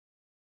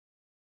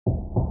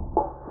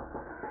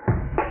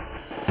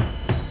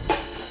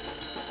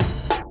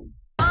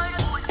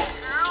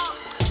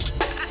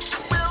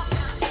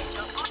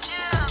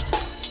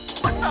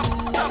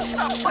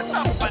What's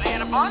up,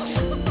 Banana Bunch?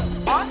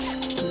 Bunch?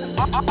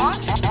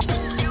 Bunch?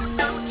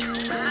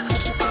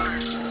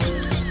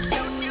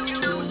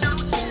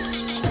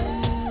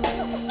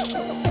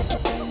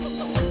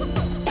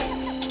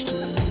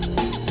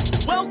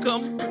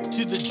 Welcome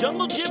to the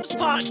Jungle Gyms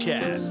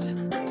podcast.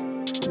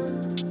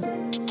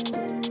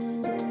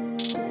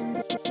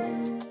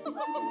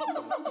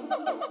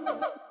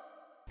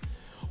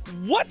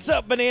 What's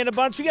up, Banana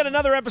Bunch? We got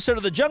another episode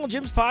of the Jungle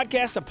Gyms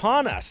podcast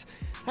upon us.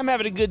 I'm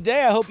having a good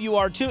day. I hope you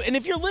are too. And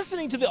if you're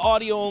listening to the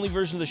audio-only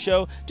version of the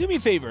show, do me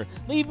a favor.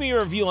 Leave me a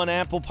review on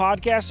Apple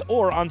Podcasts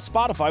or on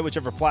Spotify,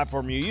 whichever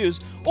platform you use.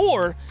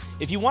 Or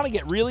if you want to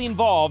get really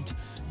involved,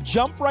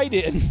 jump right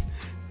into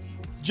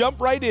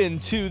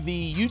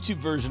the YouTube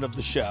version of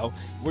the show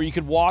where you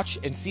can watch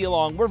and see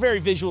along. We're a very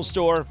visual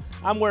store.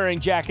 I'm wearing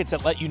jackets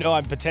that let you know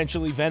I'm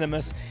potentially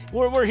venomous.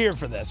 We're here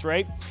for this,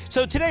 right?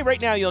 So today, right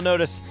now, you'll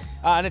notice,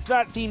 and it's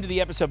not themed to the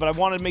episode, but I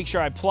wanted to make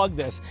sure I plug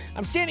this.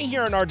 I'm standing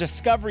here in our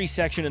Discovery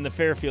section in the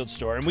Fairfield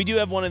store, and we do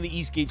have one in the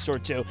Eastgate store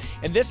too.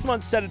 And this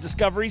month's set of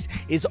Discoveries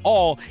is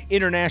all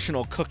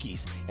international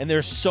cookies, and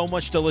there's so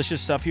much delicious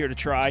stuff here to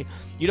try.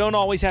 You don't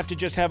always have to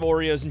just have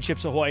Oreos and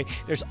Chips Ahoy.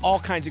 There's all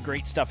kinds of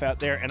great stuff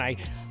out there, and I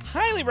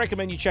highly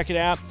recommend you check it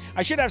out.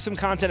 I should have some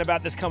content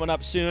about this coming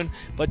up soon,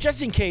 but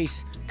just in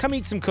case, come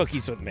eat some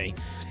cookies with me.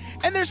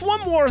 And there's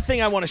one more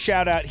thing I want to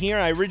shout out here.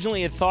 I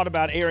originally had thought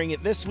about airing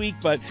it this week,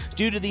 but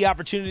due to the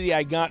opportunity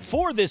I got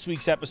for this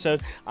week's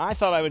episode, I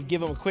thought I would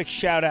give them a quick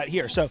shout out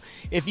here. So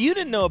if you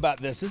didn't know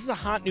about this is a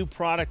hot new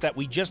product that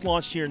we just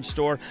launched here in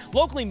store,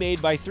 locally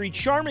made by three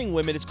charming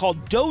women. It's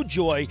called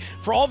Doughjoy.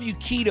 For all of you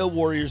keto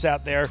warriors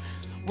out there,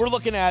 we're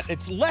looking at,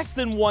 it's less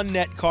than one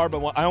net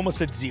carb. I almost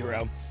said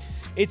zero.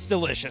 It's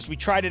delicious. We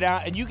tried it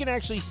out, and you can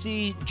actually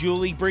see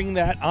Julie bring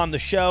that on the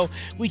show.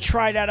 We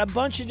tried out a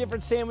bunch of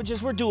different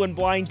sandwiches. We're doing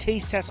blind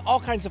taste tests,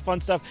 all kinds of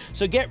fun stuff.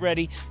 So get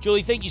ready.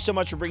 Julie, thank you so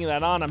much for bringing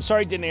that on. I'm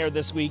sorry it didn't air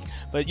this week,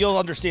 but you'll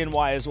understand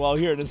why as well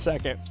here in a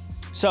second.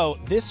 So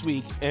this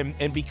week,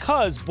 and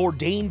because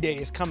Bourdain Day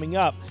is coming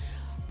up,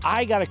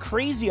 I got a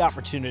crazy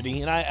opportunity,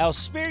 and I'll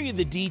spare you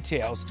the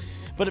details.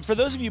 But for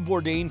those of you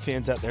Bourdain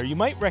fans out there, you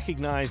might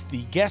recognize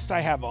the guest I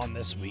have on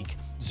this week,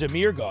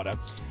 Zamir Gotta.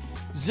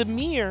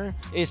 Zamir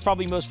is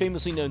probably most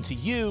famously known to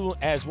you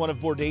as one of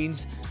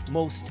Bourdain's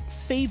most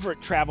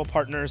favorite travel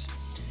partners.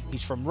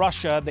 He's from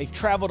Russia. They've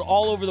traveled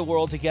all over the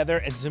world together,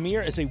 and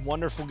Zamir is a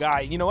wonderful guy.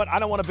 You know what? I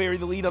don't want to bury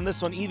the lead on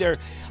this one either.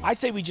 I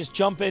say we just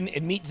jump in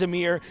and meet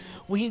Zamir.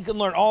 We can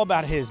learn all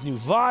about his new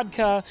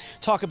vodka,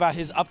 talk about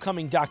his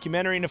upcoming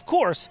documentary, and of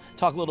course,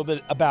 talk a little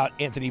bit about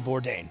Anthony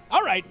Bourdain.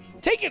 All right,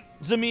 take it,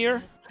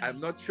 Zamir. I'm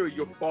not sure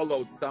you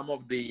followed some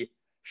of the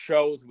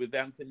shows with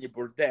Anthony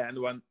Bourdain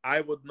when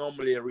I would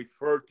normally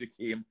refer to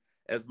him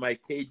as my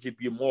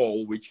KGB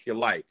mole, which he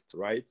liked,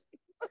 right?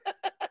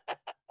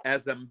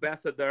 As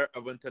ambassador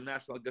of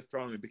international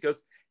gastronomy,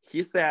 because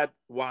he said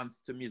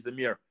once to me,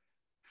 Zamir,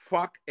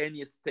 fuck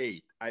any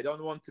state. I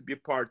don't want to be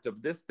part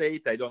of this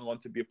state. I don't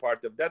want to be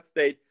part of that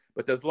state.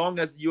 But as long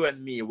as you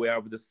and me, we are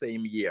of the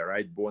same year,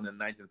 right? Born in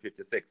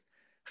 1956,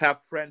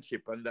 have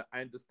friendship and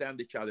I understand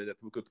each other, that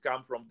we could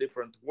come from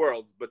different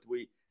worlds, but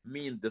we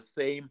mean the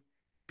same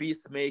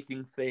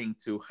peacemaking thing,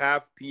 to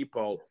have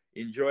people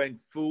enjoying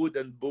food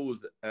and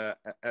booze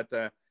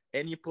at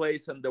any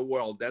place in the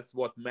world. That's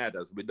what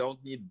matters. We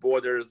don't need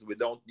borders. We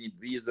don't need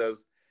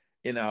visas,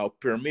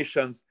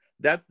 permissions.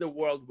 That's the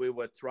world we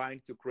were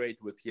trying to create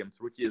with him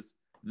through his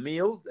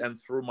meals and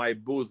through my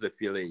booze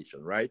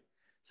affiliation, right?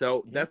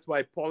 So that's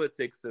why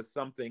politics is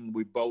something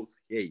we both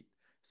hate,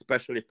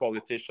 especially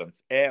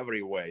politicians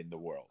everywhere in the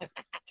world.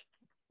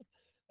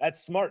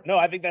 That's smart. No,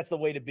 I think that's the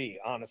way to be,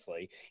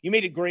 honestly. You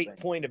made a great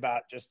point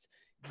about just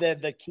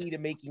the key to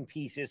making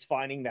peace is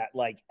finding that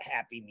like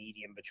happy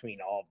medium between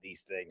all of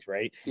these things,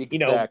 right?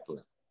 Exactly.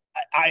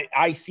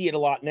 I see it a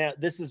lot now.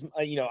 This is,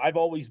 I've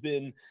always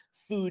been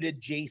food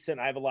adjacent.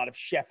 I have a lot of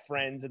chef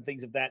friends and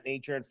things of that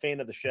nature, and fan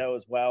of the show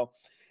as well.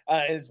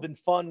 And it's been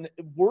fun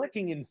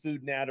working in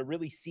food now to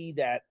really see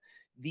that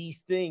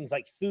these things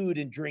like food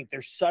and drink,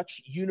 they're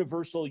such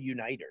universal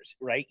uniters,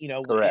 right?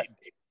 Correct.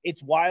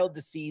 It's wild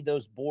to see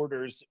those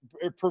borders,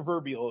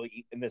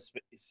 proverbially in this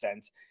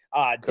sense,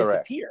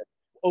 disappear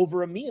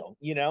over a meal.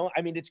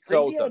 It's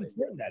crazy how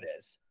important that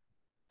is.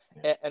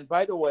 And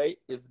by the way,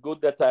 it's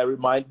good that I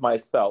remind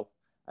myself.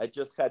 I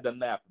just had a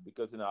nap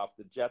because,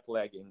 after jet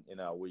lagging,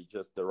 we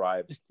just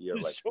arrived here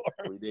like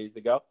 3 days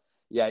ago.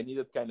 Yeah, I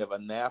needed kind of a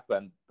nap,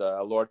 and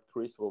Lord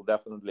Kris will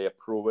definitely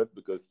approve it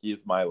because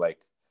he's my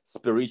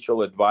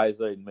spiritual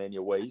advisor in many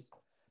ways.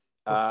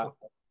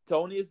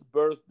 Tony's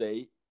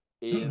birthday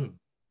is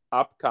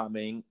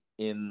upcoming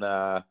in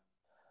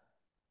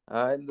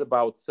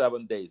about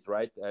 7 days,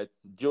 right?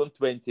 It's June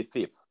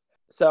 25th.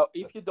 So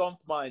if you don't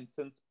mind,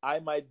 since I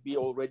might be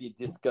already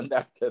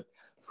disconnected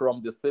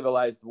from the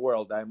civilized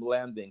world, I'm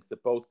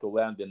supposed to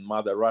land in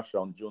Mother Russia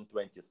on June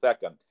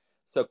 22nd.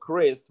 So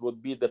Kris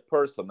would be the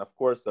person, of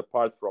course,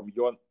 apart from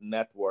your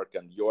network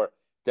and your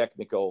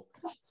technical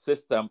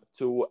system,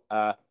 to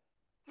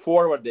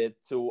forward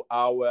it to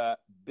our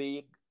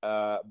big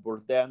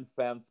Bourdain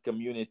fans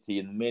community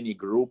in many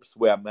groups.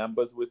 We are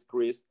members with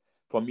Kris.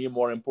 For me,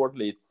 more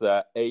importantly, it's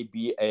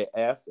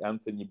ABAS,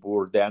 Anthony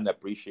Bourdain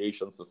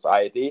Appreciation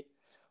Society,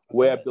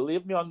 where,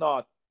 believe me or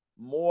not,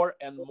 more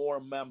and more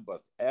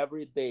members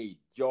every day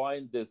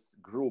join this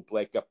group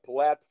like a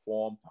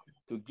platform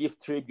to give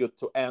tribute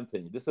to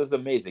Anthony. This is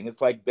amazing.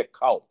 It's like the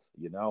cult,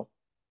 you know?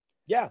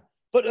 Yeah,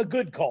 but a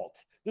good cult.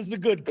 This is a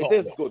good cult.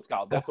 It is good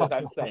cult. That's what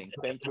I'm saying.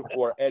 Thank you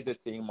for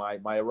editing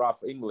my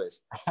rough English,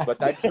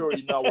 but I'm sure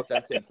you know what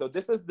I'm saying. So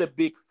this is the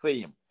big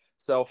theme.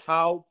 So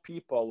how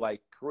people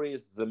like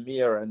Kris,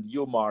 Zamir, and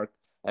you, Mark,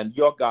 and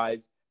your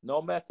guys, no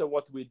matter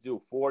what we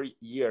do, 4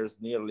 years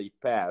nearly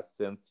passed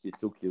since he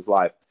took his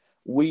life,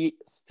 we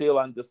still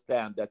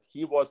understand that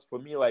he was, for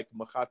me, like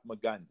Mahatma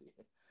Gandhi,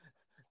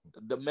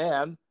 the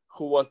man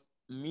who was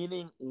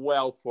meaning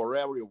well for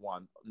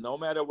everyone, no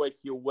matter where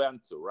he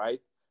went to, right?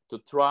 To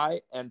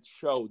try and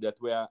show that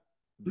we are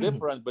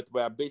different, but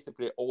we are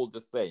basically all the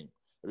same,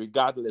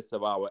 regardless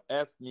of our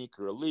ethnic,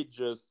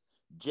 religious,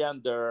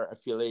 gender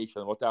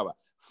affiliation, whatever.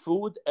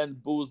 Food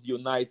and booze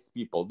unites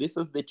people. This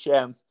is the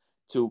chance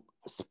to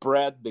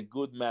spread the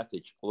good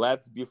message.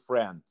 Let's be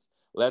friends.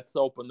 Let's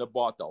open a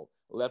bottle.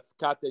 Let's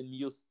cut a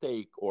new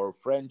steak or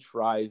French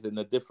fries in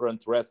a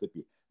different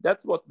recipe.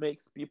 That's what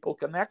makes people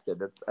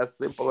connected. It's as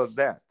simple as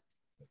that.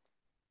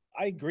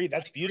 I agree.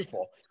 That's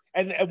beautiful.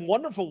 And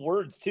wonderful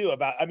words too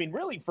about, I mean,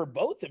 really for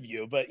both of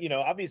you, but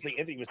obviously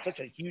Anthony was such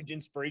a huge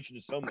inspiration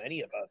to so many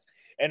of us.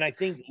 And I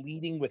think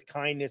leading with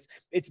kindness,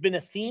 it's been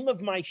a theme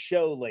of my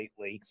show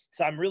lately.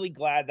 So I'm really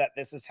glad that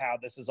this is how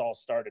this is all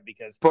started,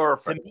 because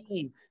Perfect. To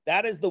me,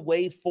 that is the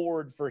way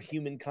forward for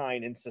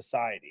humankind and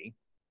society.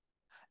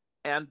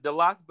 And the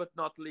last but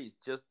not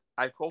least, just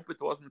I hope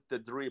it wasn't a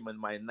dream in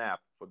my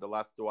nap for the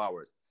last 2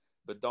 hours,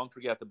 but don't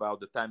forget about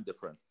the time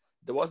difference.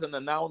 There was an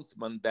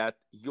announcement that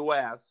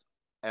US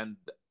and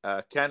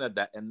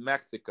Canada and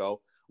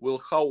Mexico will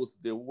host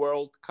the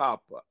World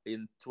Cup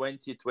in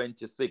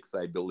 2026,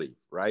 I believe,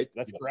 right?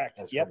 That's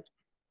correct. Yep.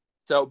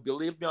 So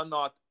believe me or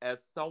not,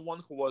 as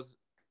someone who was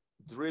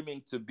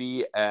dreaming to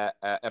be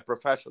a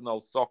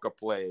professional soccer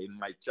player in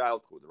my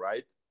childhood,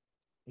 right?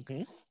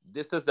 Mm-hmm.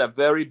 This is a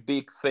very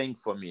big thing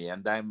for me,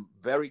 and I'm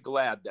very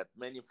glad that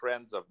many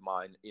friends of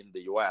mine in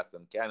the US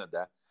and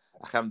Canada,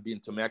 I haven't been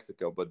to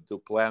Mexico, but do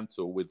plan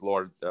to with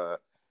Lord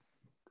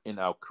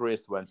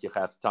Kris when he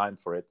has time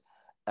for it.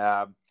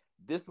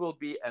 This will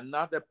be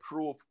another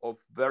proof of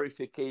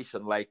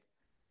verification. Like,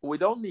 we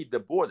don't need the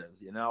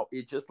borders,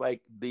 it's just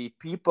like the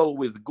people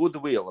with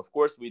goodwill. Of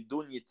course, we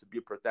do need to be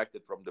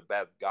protected from the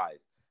bad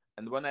guys.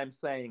 And when I'm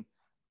saying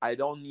I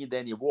don't need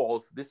any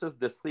walls, this is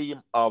the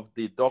theme of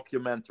the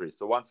documentary.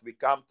 So once we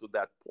come to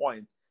that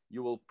point,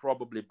 you will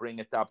probably bring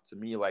it up to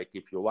me, like,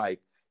 if you like,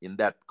 in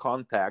that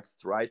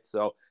context, right?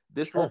 So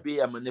this will be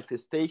a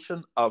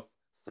manifestation of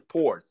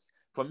sports.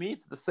 For me,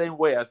 it's the same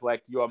way as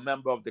like you're a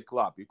member of the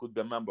club. You could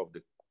be a member of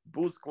the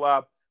booze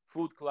club,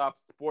 food club,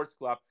 sports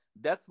club.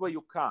 That's where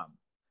you come.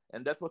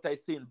 And that's what I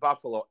see in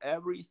Buffalo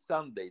every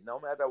Sunday, no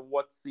matter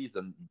what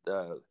season,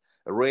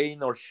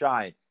 rain or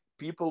shine.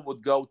 People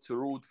would go to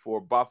root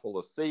for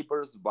Buffalo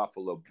Sabres,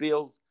 Buffalo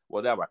Bills,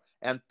 whatever.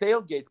 And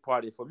tailgate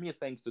party, for me,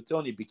 thanks to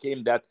Tony,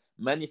 became that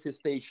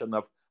manifestation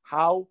of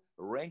how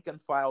rank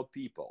and file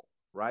people,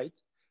 right,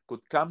 could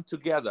come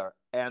together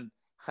and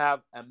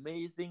have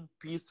amazing,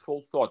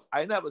 peaceful thoughts.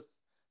 I never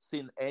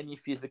seen any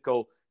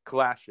physical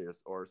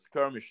clashes or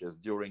skirmishes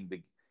during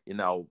the,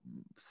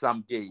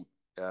 some gay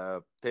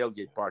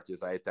tailgate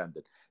parties I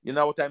attended. You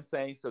know what I'm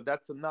saying? So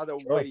that's another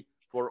way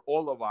for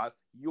all of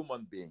us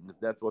human beings.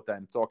 That's what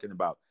I'm talking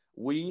about.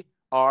 We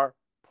are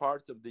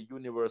part of the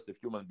universe of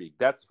human beings.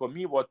 That's for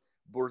me what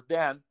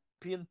Bourdain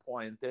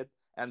pinpointed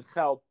and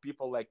helped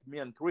people like me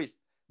and Kris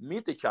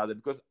meet each other,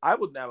 because I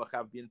would never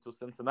have been to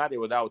Cincinnati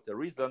without a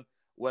reason.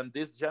 When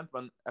this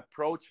gentleman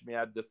approached me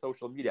at the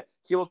social media,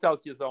 he will tell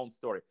his own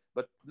story.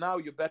 But now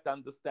you better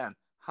understand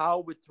how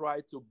we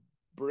try to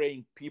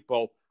bring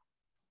people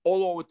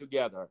all over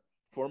together.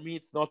 For me,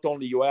 it's not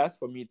only US.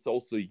 For me, it's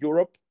also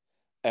Europe.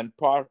 And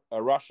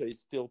Russia is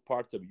still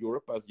part of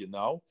Europe, as you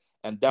know.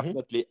 And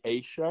definitely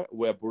Asia,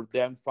 where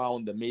Bourdain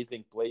found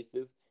amazing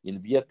places in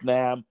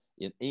Vietnam,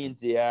 in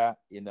India,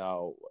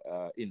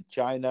 in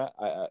China,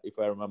 if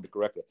I remember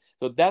correctly.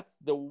 So that's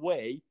the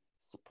way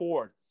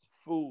sports,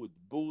 food,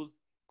 booze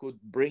could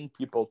bring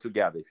people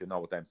together, if you know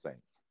what I'm saying.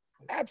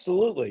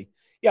 Absolutely.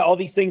 Yeah, all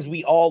these things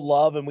we all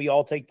love and we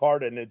all take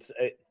part in.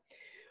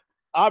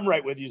 I'm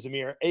right with you,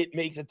 Zamir. It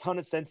makes a ton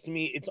of sense to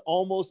me. It's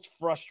almost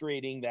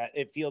frustrating that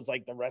it feels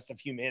like the rest of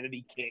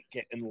humanity can't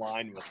get in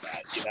line with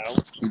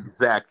that,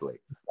 Exactly.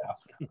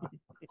 Yeah.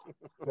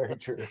 Very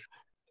true.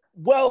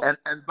 Well,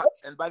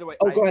 and by the way,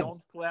 I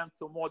don't plan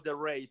to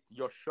moderate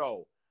your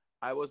show.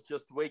 I was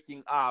just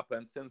waking up,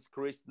 and since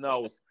Kris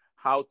knows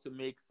how to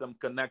make some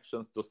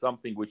connections to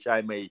something which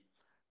I may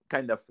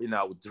kind of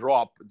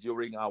drop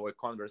during our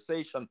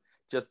conversation,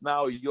 just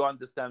now you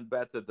understand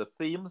better the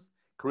themes.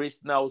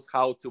 Kris knows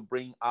how to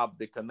bring up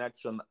the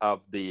connection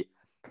of the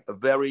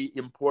very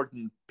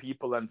important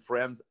people and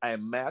friends I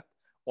met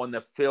on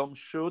a film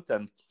shoot,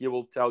 and he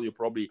will tell you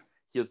probably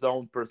his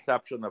own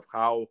perception of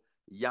how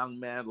young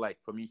man, like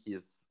for me,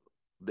 he's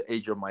the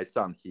age of my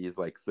son. He is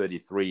like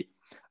 33.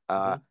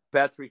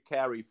 Patrick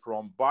Carey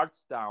from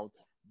Bardstown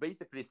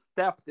basically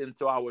stepped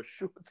into our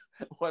shoot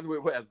when we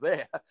were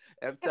there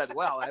and said,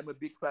 well, I'm a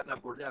big fan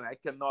of Bourdain. I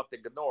cannot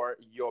ignore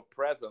your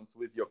presence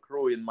with your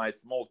crew in my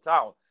small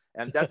town.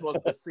 And that was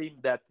the theme,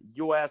 that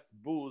U.S.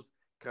 booze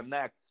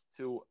connects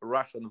to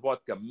Russian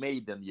vodka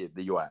made in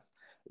the U.S.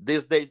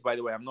 These days, by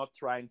the way, I'm not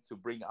trying to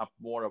bring up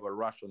more of a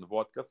Russian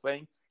vodka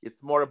thing.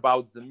 It's more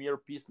about Zamir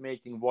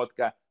peacemaking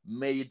vodka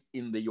made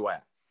in the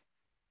U.S.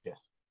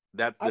 Yes.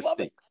 That's the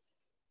shtick.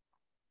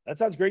 That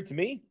sounds great to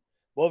me.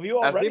 Well, if you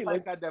already...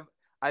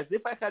 As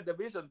if I had a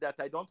vision that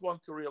I don't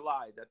want to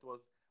rely. That was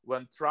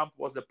when Trump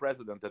was the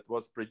president. That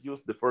was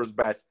produced, the first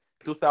batch,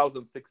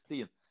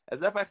 2016.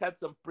 As if I had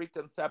some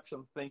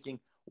preconceptions thinking,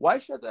 why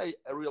should I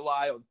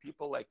rely on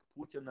people like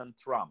Putin and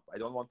Trump? I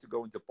don't want to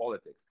go into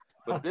politics.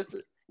 But this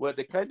is where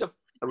the kind of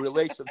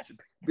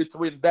relationship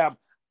between them,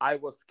 I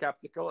was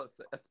skeptical,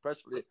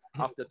 especially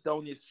after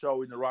Tony's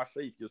show in Russia.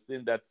 If you've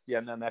seen that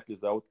CNN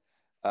episode,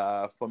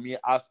 for me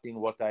asking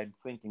what I'm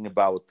thinking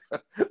about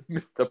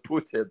Mr.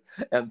 Putin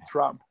and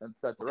Trump,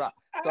 etc.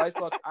 So I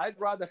thought I'd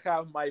rather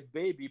have my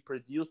baby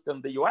produced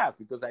in the U.S.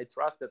 because I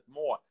trust it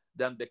more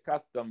than the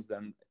customs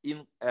and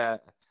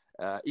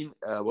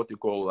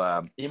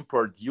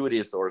import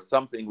duties or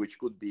something which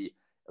could be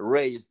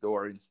raised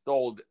or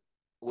installed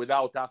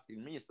without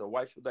asking me. So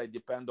why should I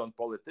depend on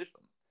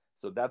politicians?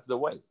 So that's the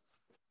way.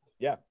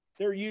 Yeah,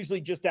 they're usually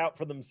just out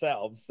for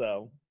themselves.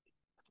 So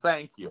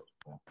thank you.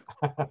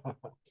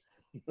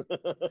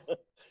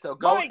 So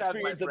go ahead,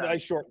 experience in a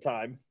nice short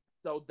time.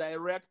 So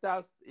direct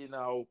us,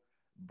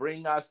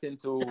 bring us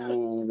into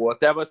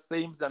whatever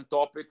themes and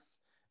topics.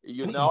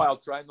 I'll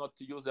try not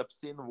to use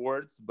obscene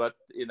words, but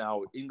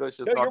English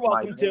is not you're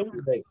welcome my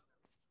to.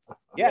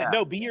 Yeah,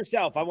 no, be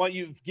yourself. I want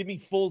you to give me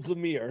full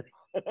Zamir.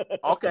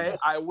 Okay,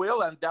 I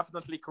will, and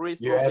definitely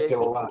Kris will be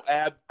able to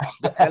add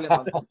the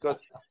elements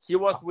because he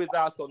was with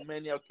us on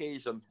many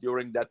occasions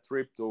during that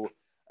trip to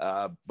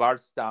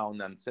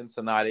Bardstown and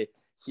Cincinnati.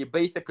 He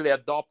basically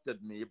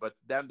adopted me, but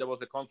then there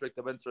was a conflict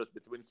of interest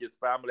between his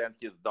family and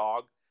his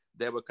dog.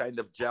 They were kind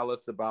of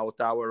jealous about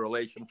our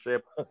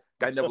relationship,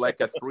 kind of like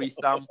a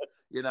threesome,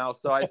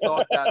 So I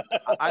thought that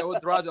I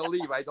would rather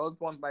leave. I don't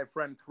want my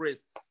friend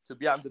Kris to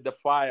be under the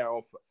fire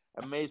of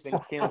amazing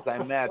kins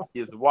I met,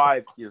 his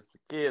wife, his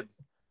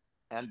kids,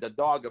 and the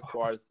dog, of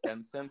course.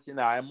 And since,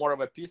 I'm more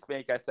of a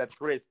peacemaker, I said,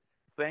 Kris,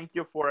 thank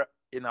you for,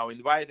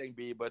 inviting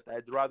me, but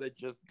I'd rather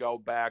just go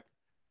back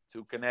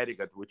to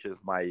Connecticut, which is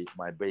my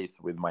base,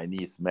 with my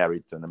niece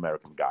married to an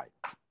American guy.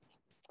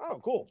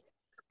 Oh, cool.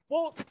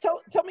 Well,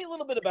 tell me a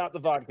little bit about the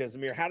vodka,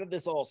 Zamir. How did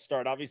this all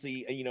start?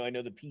 Obviously, I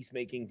know the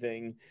peacemaking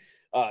thing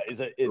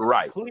is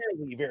right.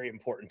 Clearly very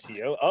important to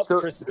you.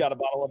 Kris has got a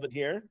bottle of it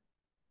here.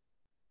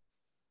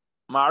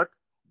 Mark,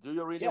 do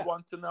you really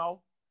want to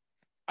know?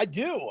 I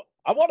do.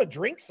 I want to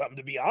drink some,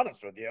 to be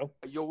honest with you.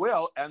 You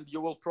will, and you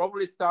will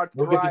probably start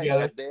crying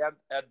at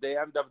the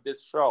end of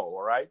this show,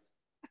 all right?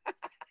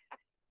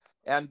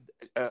 And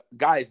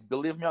guys,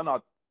 believe me or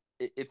not,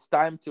 it's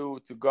time to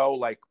go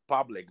like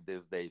public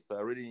these days. So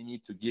I really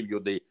need to give you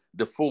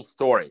the full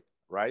story,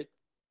 right?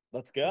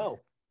 Let's go.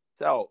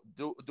 So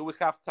do we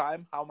have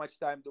time? How much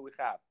time do we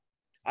have?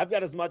 I've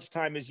got as much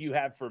time as you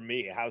have for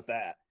me. How's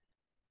that?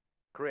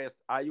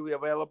 Kris, are you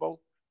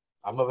available?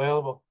 I'm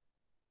available.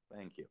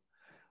 Thank you.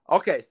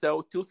 Okay,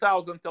 so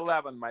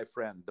 2011, my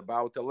friend,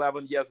 about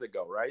 11 years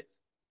ago, right?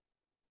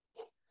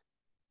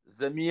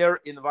 Zamir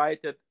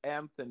invited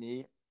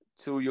Anthony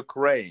to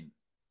Ukraine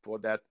for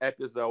that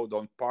episode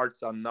on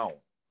Parts Unknown.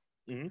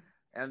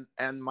 Mm-hmm.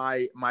 And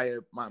my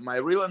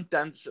real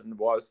intention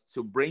was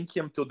to bring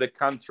him to the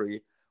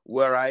country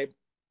where I'm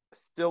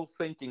still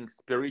thinking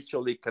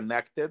spiritually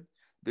connected,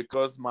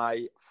 because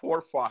my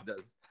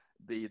forefathers,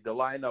 the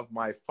line of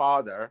my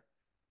father,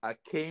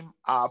 came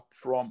up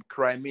from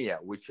Crimea,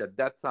 which at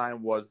that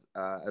time was,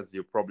 as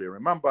you probably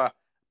remember,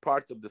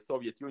 part of the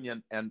Soviet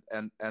Union and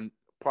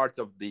part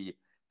of the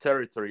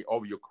territory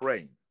of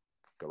Ukraine,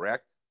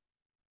 correct?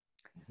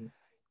 Mm-hmm.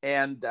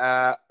 And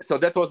so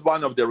that was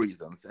one of the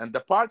reasons. And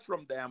apart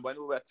from them, when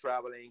we were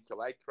traveling to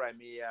like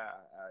Crimea,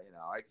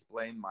 I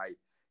explained my,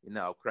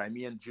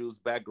 Crimean Jews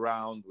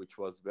background, which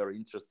was very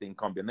interesting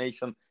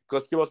combination,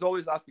 because he was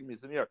always asking me,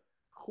 Zamir,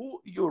 who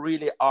you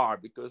really are?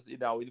 Because, in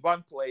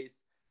one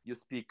place you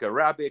speak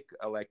Arabic,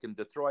 like in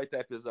Detroit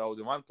episode.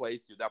 In one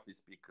place you definitely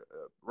speak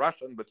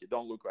Russian, but you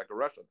don't look like a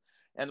Russian.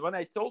 And when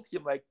I told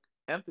him, like,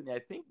 Anthony, I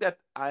think that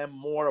I am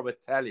more of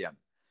Italian,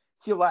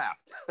 he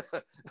laughed.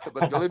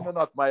 But believe me or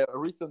not, my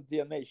recent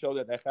DNA showed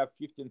that I have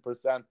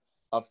 15%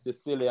 of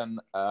Sicilian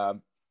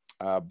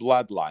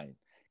bloodline.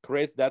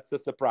 Kris, that's a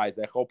surprise.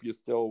 I hope you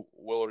still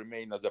will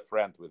remain as a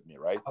friend with me,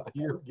 right?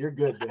 You're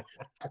good.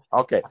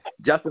 Okay,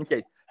 just in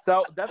case.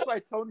 So that's why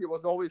Tony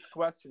was always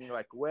questioning,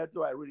 like, where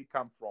do I really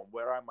come from?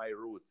 Where are my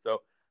roots?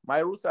 So my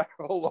roots are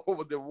all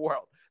over the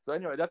world. So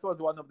anyway, that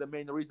was one of the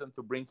main reasons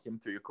to bring him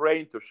to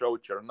Ukraine, to show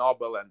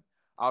Chernobyl and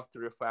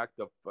after effect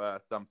of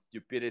some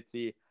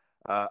stupidity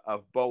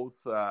of both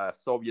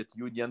Soviet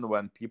Union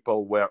when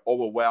people were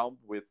overwhelmed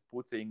with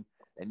putting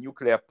a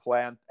nuclear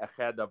plant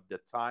ahead of the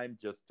time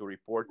just to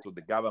report to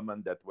the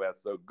government that we're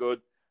so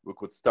good, we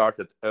could start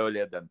it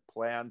earlier than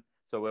planned.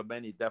 So there were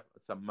many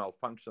some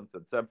malfunctions,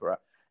 etc.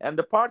 And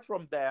apart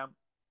from them,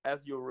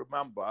 as you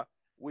remember,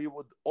 we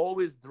would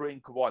always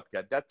drink vodka.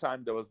 At that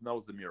time, there was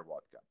no Zamir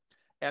vodka.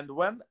 And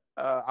when,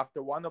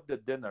 after one of the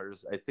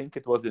dinners, I think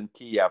it was in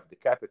Kiev, the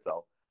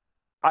capital,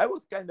 I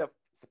was kind of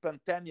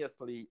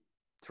spontaneously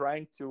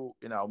trying to,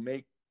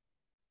 make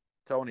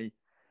Tony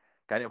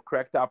kind of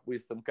cracked up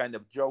with some kind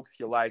of jokes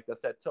he liked. I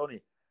said,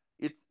 Tony,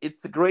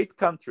 it's a great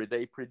country.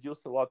 They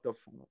produce a lot of,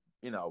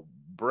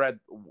 bread,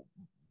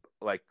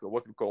 like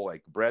what we call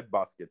like bread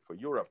basket for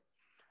Europe.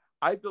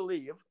 I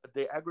believe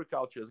the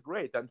agriculture is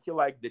great. And he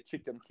liked the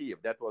chicken Kiev.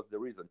 That was the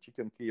reason.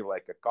 Chicken Kiev,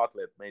 like a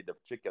cutlet made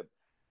of chicken.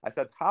 I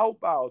said, how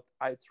about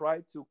I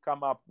try to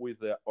come up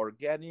with an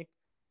organic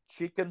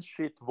chicken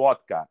shit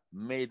vodka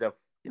made of,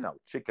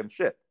 chicken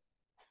shit.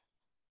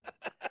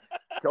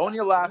 Tony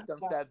laughed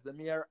and said,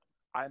 Zamir,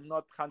 I'm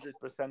not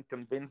 100%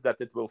 convinced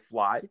that it will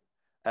fly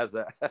as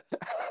a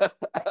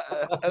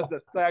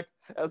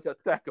as a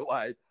tech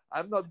line.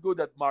 I'm not good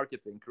at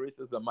marketing. Kris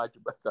is a much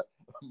better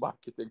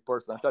marketing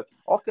person. I said,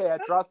 okay, I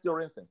trust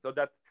your instinct. So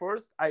that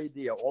first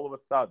idea, all of a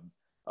sudden,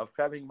 of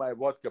having my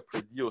vodka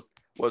produced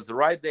was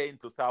right there in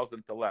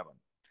 2011.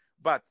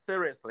 But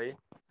seriously,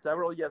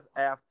 several years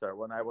after,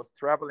 when I was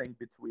traveling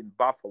between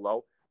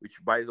Buffalo, which,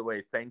 by the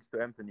way, thanks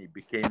to Anthony,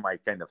 became my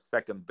kind of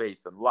second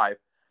base in life,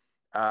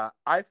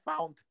 I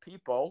found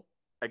people,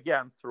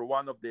 again, through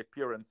one of the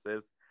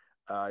appearances.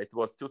 It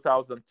was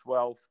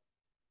 2012,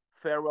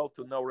 Farewell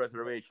to No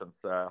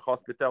Reservations.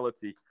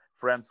 Hospitality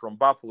friends from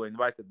Buffalo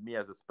invited me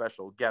as a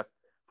special guest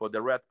for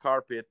the red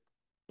carpet,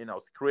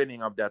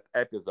 screening of that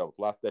episode,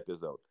 last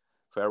episode,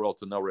 Farewell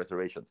to No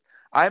Reservations.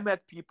 I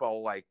met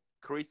people like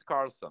Chris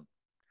Carlson.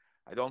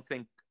 I don't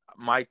think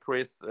my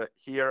Chris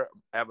here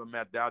ever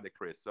met the other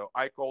Chris. So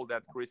I call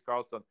that Chris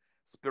Carlson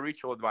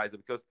spiritual advisor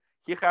because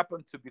he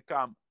happened to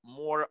become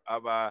more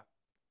of a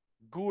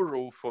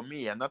guru for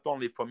me, and not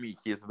only for me.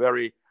 He is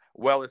very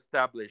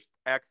well-established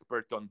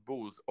expert on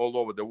booze all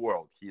over the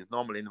world. He is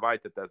normally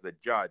invited as a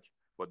judge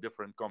for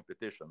different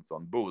competitions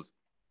on booze.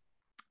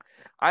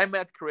 I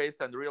met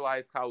Chris and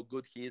realized how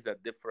good he is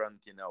at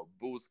different,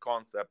 booze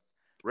concepts,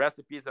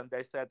 recipes, and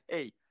I said,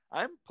 hey,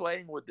 I'm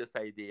playing with this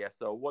idea.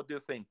 So what do you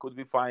think? Could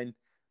we find,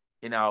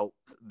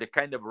 the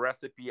kind of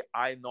recipe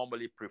I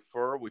normally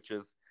prefer, which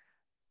is,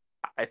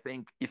 I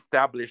think,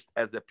 established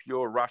as a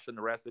pure Russian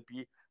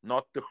recipe,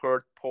 not to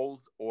hurt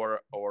Poles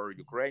or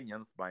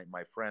Ukrainians,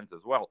 my friends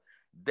as well.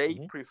 They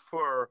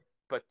prefer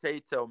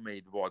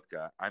potato-made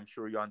vodka. I'm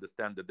sure you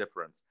understand the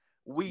difference.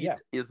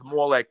 Wheat is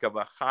more like of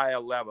a higher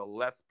level,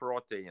 less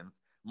proteins,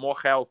 more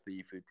healthy,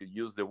 if you could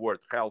use the word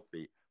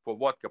healthy, for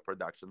vodka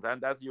productions.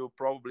 And as you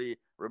probably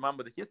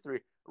remember the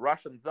history,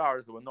 Russian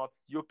czars were not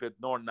stupid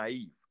nor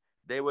naive.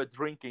 They were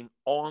drinking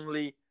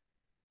only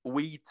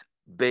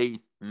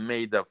wheat-based,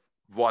 made of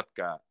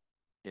vodka,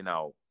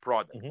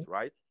 products,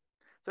 right?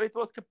 So it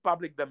was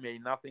public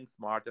domain, nothing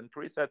smart. And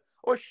Chris said,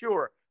 oh,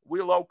 sure,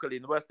 we locally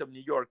in western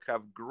New York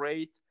have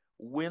great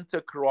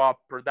winter crop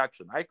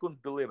production. I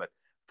couldn't believe it.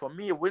 For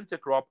me, winter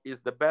crop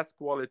is the best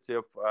quality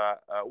of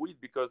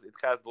wheat because it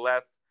has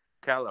less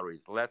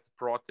calories, less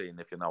protein,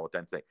 if you know what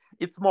I'm saying.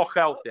 It's more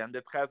healthy and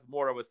it has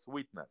more of a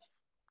sweetness,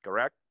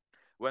 correct?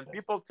 When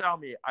people tell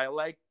me I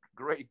like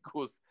Grey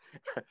Goose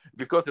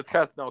because it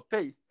has no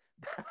taste,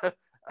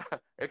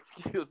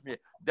 excuse me,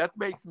 that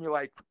makes me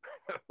like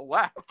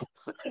laugh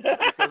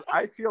because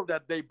I feel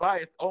that they buy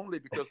it only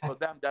because for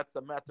them that's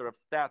a matter of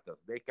status.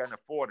 They can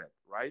afford it,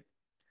 right?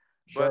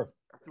 Sure.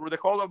 But through the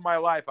whole of my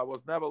life, I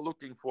was never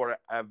looking for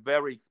a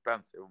very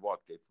expensive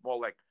vodka. It's more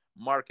like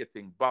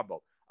marketing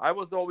bubble. I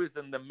was always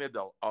in the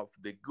middle of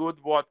the good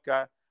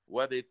vodka,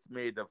 whether it's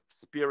made of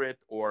spirit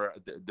or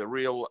the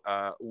real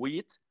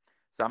wheat.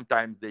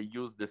 Sometimes they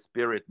use the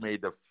spirit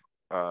made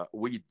of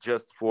wheat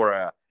just for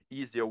a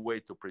easier way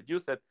to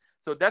produce it.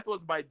 So that was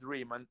my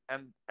dream,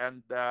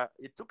 and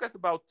it took us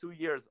about 2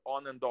 years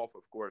on and off,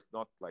 of course,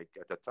 not like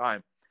at a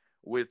time,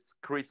 with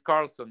Chris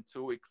Carlson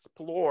to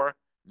explore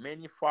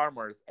many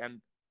farmers. And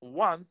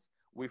once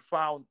we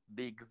found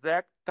the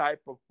exact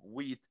type of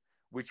wheat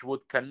which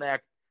would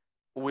connect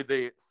with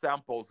the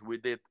samples we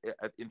did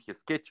in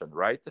his kitchen,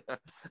 right?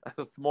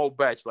 A small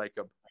batch, like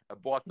a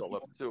bottle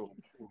of two,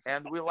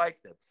 and we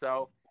liked it.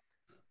 So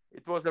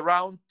it was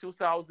around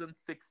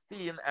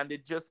 2016, and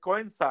it just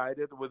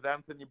coincided with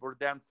Anthony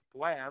Bourdain's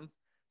plans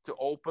to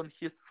open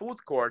his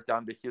food court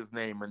under his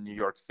name in New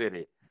York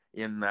City,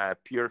 in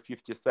Pier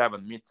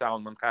 57,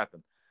 Midtown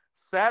Manhattan.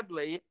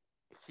 Sadly,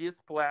 his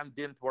plan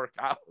didn't work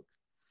out,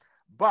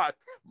 but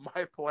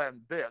my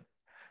plan did.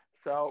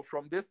 So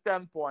from this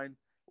standpoint,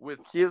 with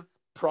his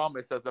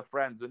promise as a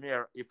friend,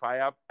 Zamir, if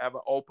I ever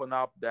open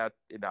up that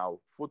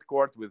food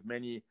court with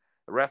many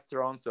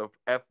restaurants of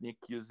ethnic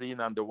cuisine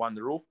under one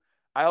roof,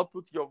 I'll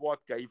put your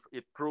vodka, if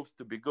it proves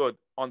to be good,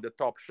 on the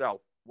top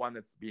shelf when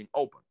it's being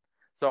opened.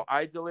 So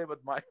I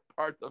delivered my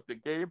part of the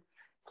game.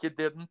 He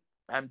didn't.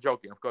 I'm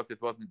joking. Of course,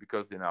 it wasn't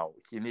because,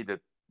 he needed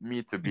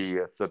me to be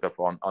sort of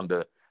on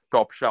the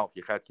top shelf.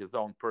 He had his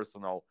own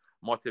personal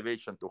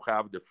motivation to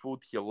have the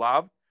food he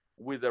loved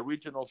with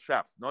original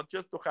chefs, not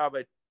just to have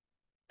a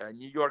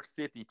New York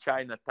City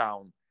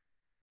Chinatown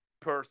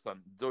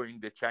person doing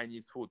the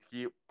Chinese food.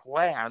 He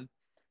planned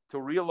to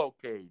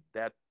relocate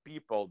that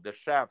people, the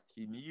chefs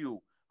he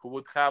knew, who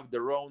would have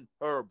their own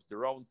herbs,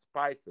 their own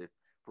spices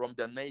from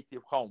the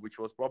native home, which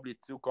was probably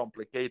too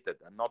complicated,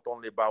 and not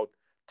only about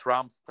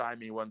Trump's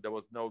timing when there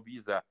was no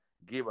visa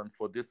given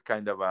for this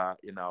kind of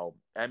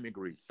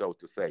emigres, so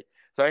to say.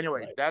 So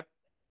anyway, Right. that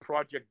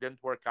project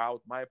didn't work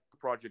out. My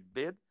project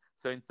did.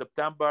 So in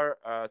September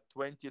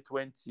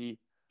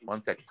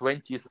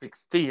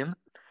 2016,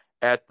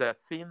 at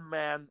Thin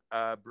Man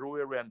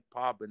Brewery and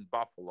Pub in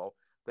Buffalo,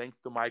 thanks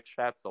to Mike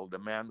Schatzel, the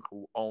man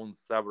who owns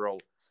several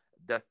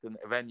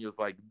venues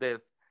like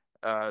this,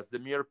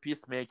 Zamir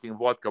Peacemaking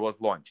Vodka was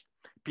launched.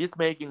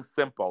 Peacemaking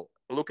simple.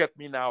 Look at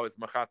me now as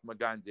Mahatma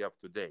Gandhi of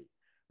today.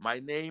 My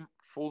name,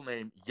 full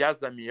name,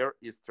 Yazamir,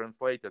 is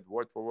translated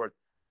word for word,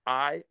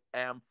 I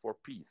am for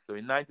peace. So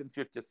in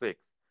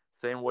 1956,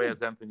 same way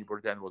as Anthony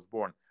Bourdain was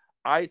born,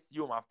 I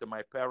assume after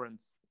my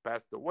parents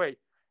passed away,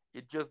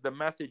 it's just the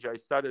message I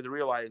started to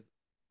realize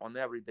on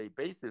everyday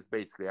basis.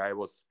 Basically, I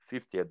was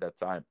 50 at that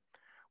time.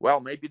 Well,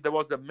 maybe there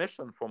was a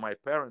mission for my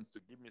parents to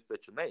give me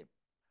such a name.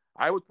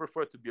 I would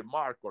prefer to be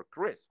Mark or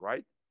Chris,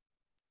 right?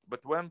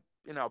 But when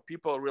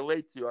people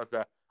relate to you as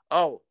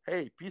oh,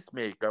 hey,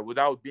 Peacemaker,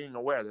 without being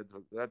aware that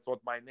that's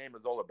what my name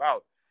is all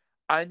about,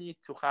 I need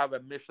to have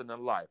a mission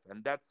in life,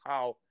 and that's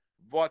how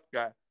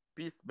Vodka,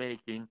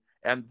 Peacemaking,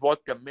 and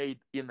Vodka Made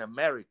in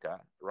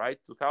America, right?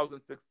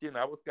 2016,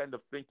 I was kind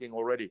of thinking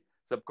already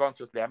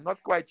subconsciously, I'm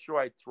not quite sure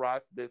I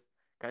trust this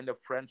kind of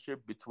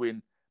friendship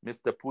between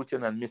Mr.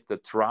 Putin and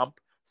Mr. Trump.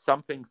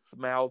 Something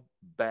smelled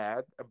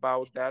bad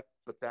about that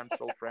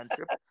potential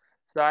friendship.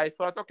 So I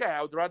thought, okay,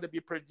 I would rather be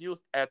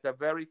produced at a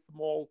very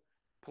small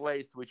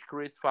place, which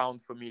Chris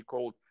found for me,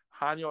 called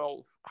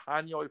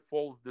Hanoi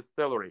Falls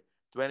Distillery,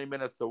 20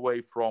 minutes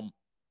away from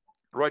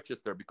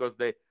Rochester, because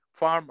the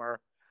farmer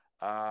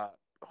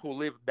who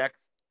lived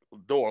next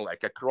door,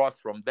 like across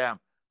from them,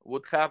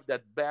 would have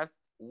that best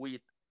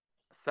wheat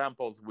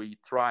samples we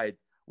tried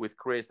with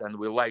Chris, and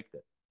we liked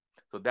it.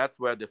 So that's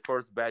where the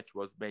first batch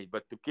was made.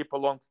 But to keep a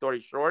long story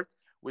short,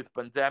 with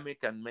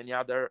pandemic and many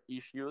other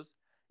issues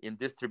in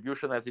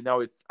distribution, as you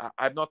know,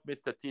 I'm not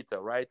Mr. Tito,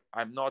 right?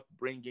 I'm not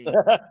bringing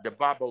the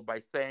bubble by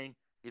saying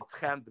it's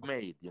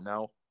handmade.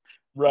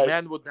 Right.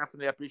 Men would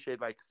definitely appreciate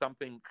like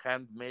something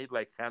handmade,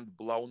 like hand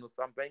blown or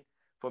something.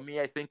 For me,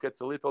 I think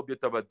it's a little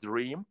bit of a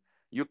dream.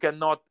 You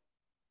cannot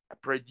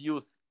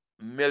produce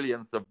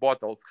millions of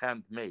bottles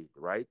handmade,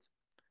 right?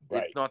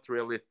 Right. It's not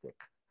realistic.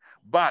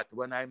 But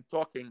when I'm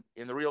talking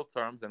in real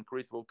terms, and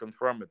Chris will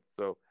confirm it,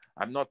 so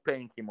I'm not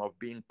paying him of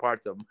being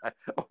part of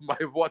my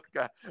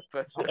vodka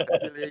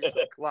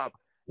affiliation club.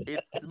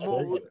 It's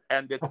smooth,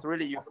 and it's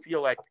really, you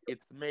feel like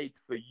it's made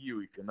for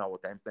you, if you know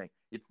what I'm saying.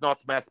 It's not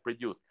mass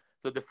produced.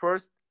 So the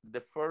first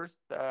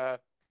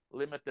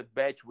limited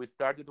batch we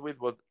started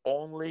with was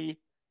only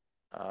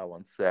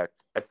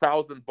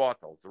 1,000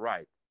 bottles,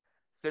 right?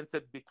 Since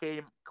it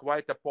became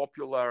quite a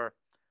popular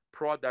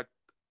product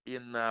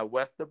in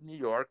west of New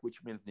York,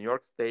 which means New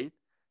York State.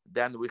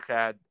 Then we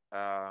had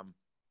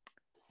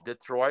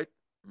Detroit,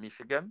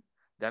 Michigan.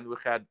 Then we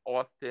had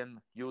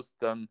Austin,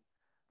 Houston.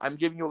 I'm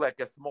giving you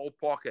like a small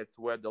pockets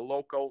where the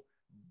local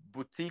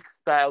boutique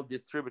style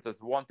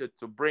distributors wanted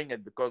to bring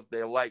it because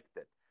they liked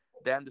it.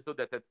 They understood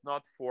that it's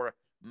not for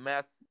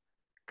mass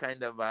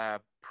kind of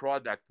a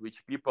product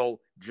which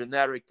people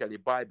generically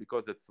buy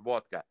because it's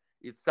vodka.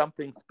 It's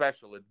something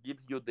special. It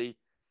gives you the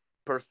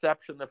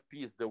perception of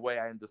peace, the way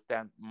I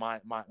understand my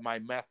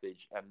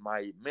message and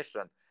my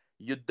mission.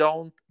 You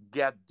don't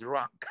get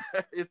drunk.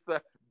 It's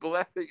a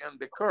blessing and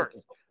the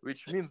curse,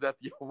 which means that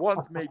you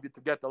want maybe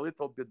to get a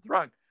little bit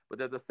drunk, but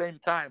at the same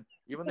time,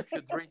 even if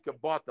you drink a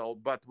bottle,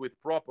 but with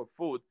proper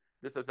food,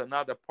 this is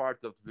another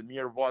part of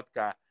Zamir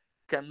vodka,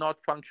 cannot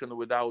function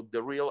without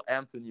the real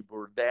Anthony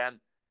Bourdain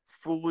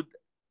food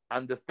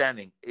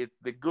understanding. It's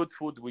the good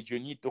food which you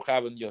need to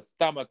have in your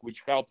stomach,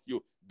 which helps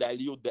you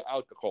dilute the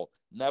alcohol.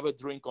 Never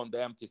drink on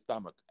the empty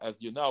stomach.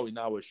 As you know, in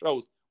our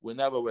shows,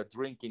 whenever we're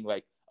drinking,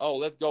 like, oh,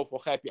 let's go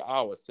for happy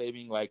hour,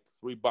 saving like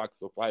 $3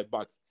 or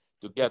 $5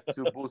 to get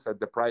two booze at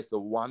the price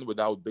of one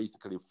without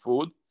basically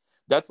food.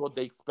 That's what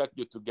they expect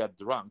you to get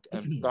drunk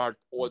and start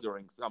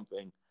ordering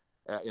something,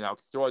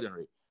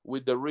 extraordinary.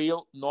 With the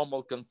real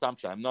normal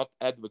consumption, I'm not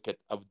advocate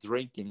of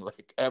drinking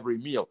like every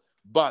meal,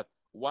 but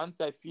once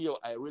I feel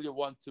I really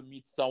want to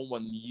meet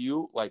someone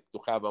new, like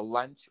to have a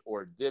lunch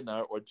or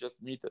dinner or just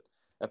meet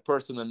a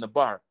person in the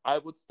bar, I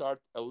would start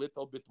a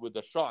little bit with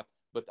a shot,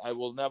 but I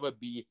will never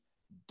be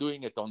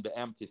doing it on the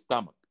empty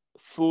stomach.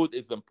 Food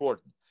is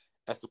important,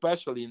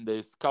 especially in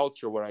this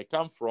culture where I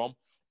come from.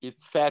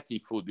 It's fatty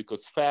food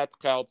because fat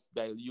helps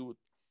dilute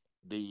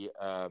the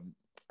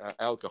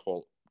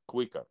alcohol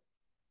quicker.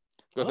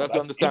 Because as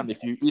you understand,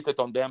 if you eat it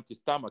on the empty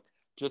stomach,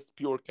 just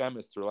pure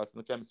chemistry, lesson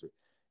in chemistry.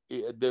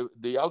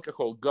 The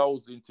alcohol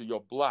goes into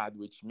your blood,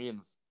 which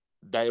means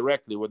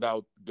directly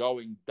without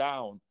going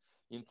down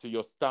into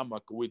your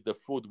stomach with the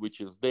food which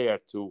is there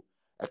to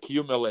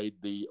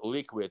accumulate the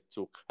liquid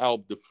to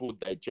help the food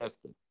digest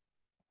it.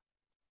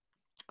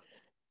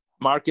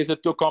 Mark, is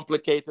it too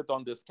complicated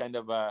on this kind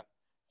of a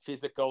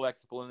physical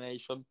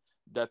explanation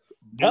that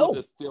booze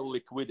is still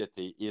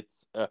liquidity?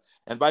 It's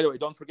and by the way,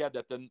 don't forget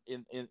that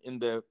in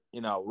the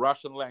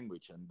Russian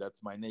language, and that's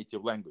my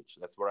native language.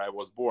 That's where I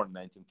was born,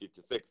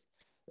 1956.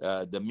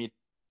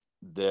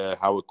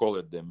 How we call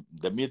it,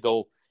 the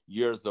middle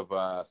years of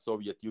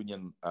Soviet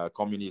Union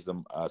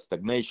communism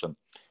stagnation.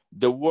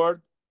 The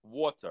word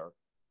water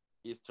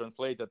is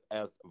translated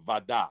as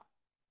vada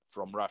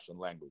from Russian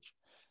language,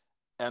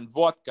 and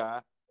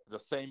vodka, the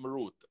same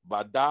root,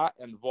 vada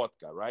and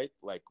vodka, right?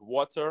 Like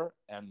water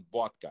and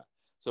vodka.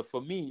 So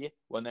for me,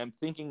 when I'm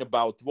thinking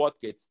about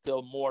vodka, it's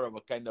still more of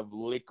a kind of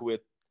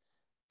liquid,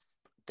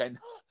 kind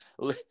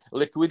of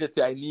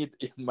liquidity I need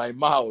in my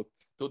mouth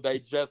to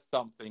digest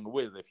something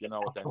with, if you know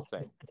what I'm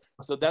saying.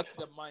 So that's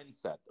the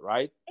mindset,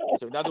 right?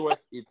 So in other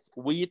words, it's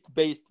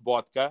wheat-based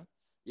vodka.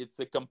 It's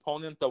a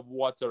component of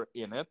water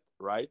in it,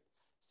 right?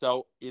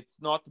 So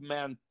it's not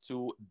meant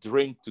to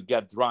drink to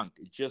get drunk.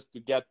 It's just to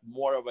get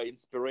more of an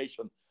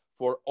inspiration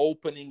for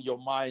opening your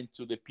mind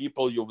to the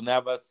people you've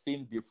never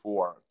seen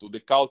before, to the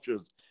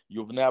cultures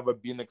you've never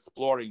been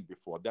exploring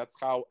before. That's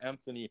how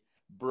Anthony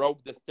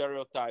broke the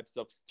stereotypes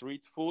of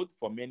street food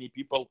for many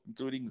people,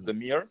 including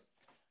Zamir.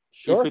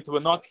 Sure. If it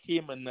were not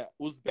him in the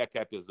Uzbek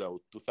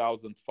episode,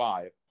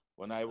 2005,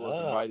 when I was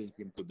inviting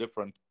him to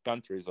different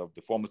countries of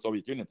the former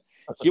Soviet Union,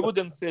 he would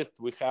insist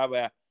we have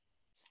a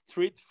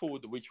street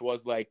food which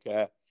was like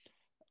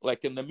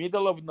in the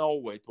middle of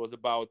nowhere. It was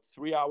about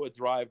 3-hour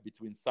drive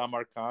between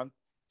Samarkand,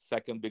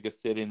 second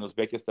biggest city in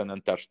Uzbekistan,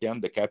 and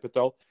Tashkent, the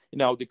capital.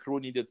 The crew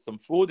needed some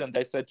food, and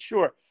I said,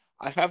 sure,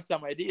 I have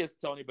some ideas,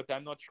 Tony, but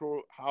I'm not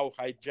sure how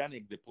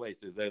hygienic the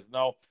place is. There's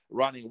no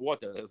running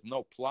water. There's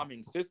no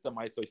plumbing system.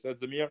 So he said,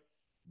 Zamir,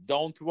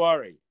 don't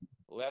worry.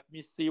 Let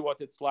me see what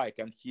it's like.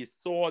 And he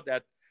saw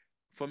that,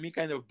 for me,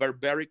 kind of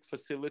barbaric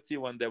facility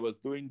when they was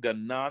doing the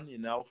naan,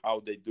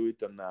 how they do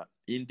it in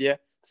India,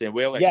 same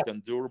way, like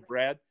tandoor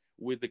bread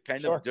with the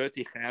kind of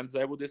dirty hands,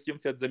 I would assume,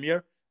 said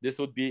Zamir, this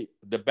would be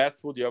the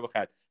best food you ever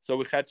had. So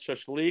we had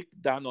shashlik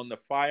done on the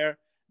fire,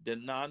 the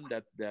naan,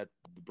 that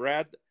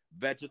bread,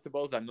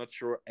 vegetables. I'm not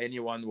sure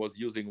anyone was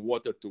using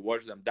water to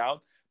wash them down,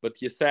 but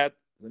he said,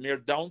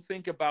 Zamir, don't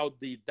think about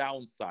the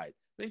downside.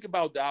 Think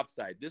about the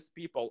upside. These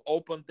people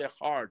opened their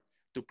heart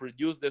to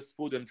produce this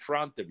food in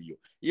front of you.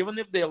 Even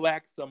if they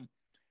lack some,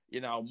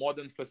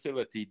 modern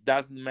facility,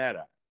 doesn't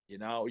matter.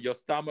 Your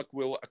stomach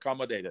will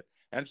accommodate it.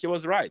 And he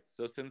was right.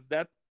 So since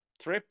that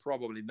trip,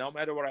 probably, no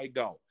matter where I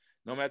go,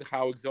 no matter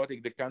how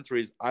exotic the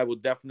country is, I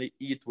would definitely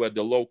eat where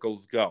the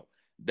locals go.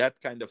 That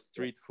kind of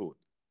street food.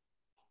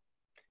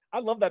 I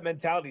love that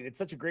mentality. It's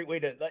such a great way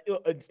to,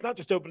 it's not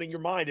just opening your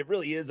mind, it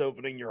really is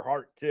opening your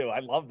heart too. I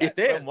love that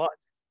so much.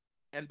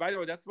 And by the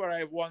way, that's where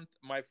I want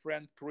my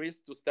friend Kris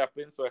to step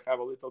in. So I have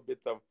a little bit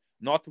of,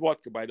 not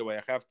vodka, by the way,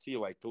 I have tea,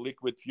 like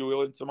liquid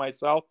fuel into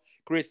myself.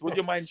 Kris, would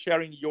you mind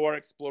sharing your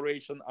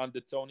exploration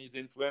under Tony's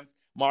influence?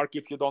 Mark,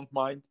 if you don't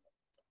mind.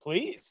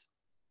 Please.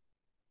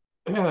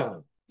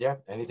 Yeah,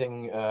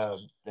 anything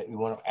that you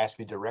want to ask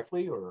me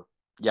directly, or?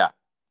 Yeah.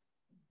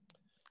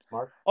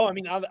 Mark? Oh, I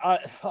mean,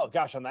 oh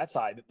gosh, on that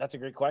side, that's a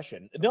great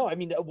question. No, I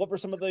mean, what were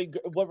some of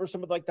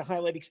the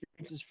highlight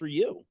experiences for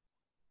you?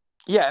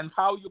 Yeah, and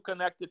how you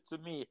connected to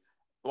me.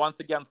 Once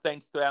again,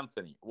 thanks to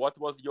Anthony. What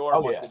was your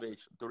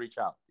motivation to reach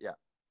out? Yeah.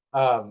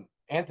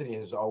 Anthony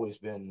has always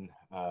been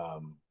a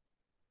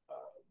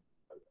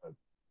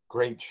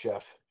great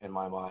chef in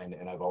my mind,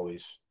 and I've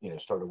always,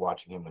 started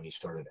watching him when he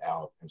started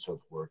out and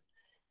so forth.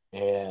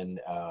 And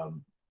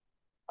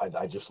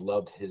I just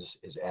loved his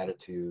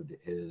attitude,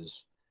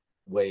 his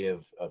way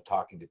of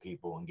talking to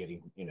people and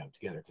getting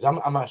together, because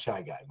I'm a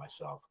shy guy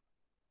myself,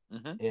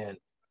 and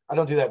I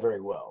don't do that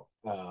very well.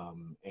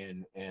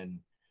 And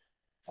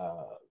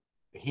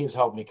he has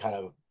helped me kind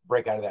of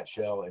break out of that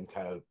shell, and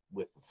kind of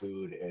with the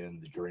food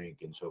and the drink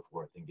and so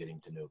forth, and getting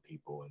to know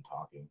people and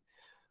talking,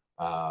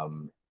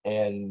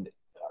 and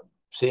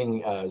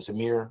seeing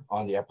Zamir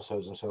on the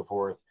episodes and so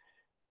forth.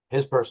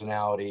 His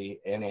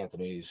personality and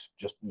Anthony's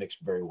just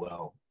mixed very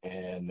well,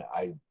 and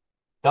I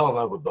fell in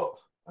love with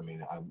both. I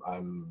mean,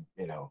 I'm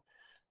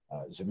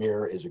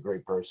Zamir is a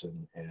great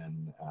person,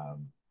 and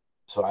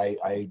so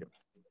I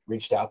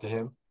reached out to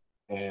him,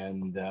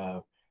 and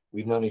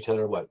we've known each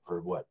other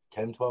for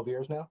 10, 12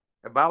 years now?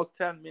 About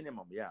 10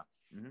 minimum, yeah.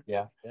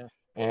 Yeah.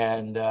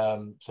 And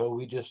so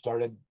we just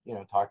started,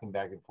 talking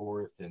back and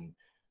forth, and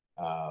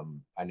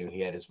I knew he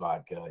had his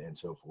vodka and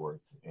so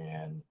forth,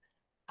 and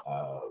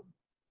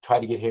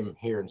tried to get him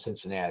here in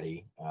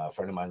Cincinnati. A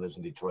friend of mine lives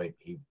in Detroit.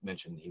 He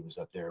mentioned he was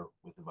up there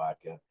with the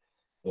vodka,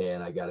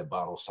 and I got a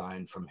bottle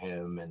signed from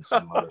him and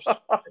some other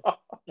stuff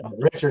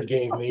Richard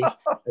gave me,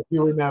 if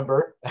you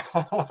remember.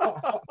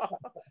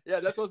 Yeah,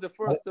 that was the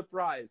first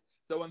surprise.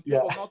 So when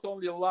people not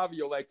only love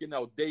you, like,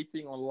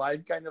 dating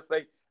online kind of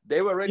thing,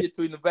 they were ready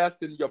to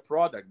invest in your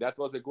product. That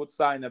was a good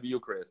sign of you,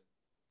 Kris.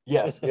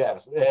 Yes.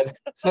 And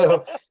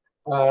so,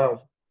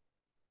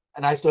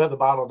 and I still have the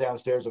bottle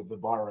downstairs of the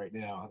bar right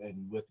now,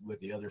 and with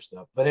the other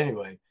stuff. But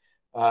anyway,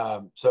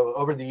 so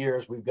over the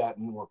years we've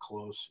gotten more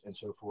close and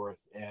so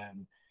forth.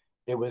 And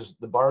it was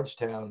the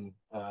Bardstown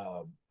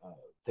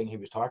thing he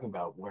was talking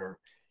about, where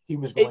he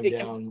was going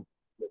down.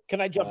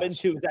 Can I jump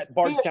into? Is that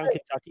Bardstown,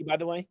 Kentucky, by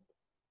the way?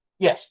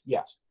 Yes.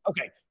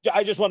 Okay,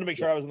 I just wanted to make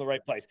sure I was in the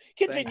right place.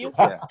 Continue.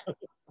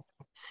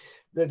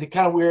 They're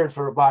kind of weird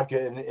for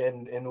vodka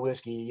and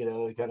whiskey,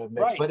 kind of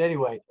mix. Right. But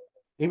anyway,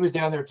 he was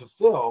down there to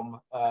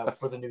film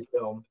for the new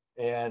film,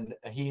 and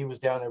he was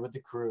down there with the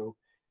crew,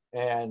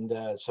 and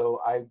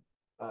so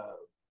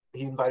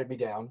he invited me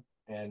down,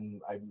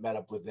 and I met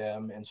up with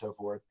them and so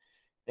forth,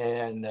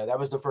 and that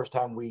was the first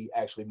time we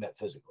actually met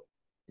physically.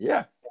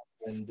 Yeah,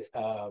 and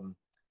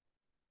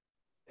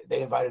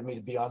they invited me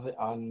to be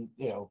on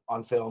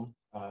film,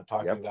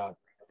 talking about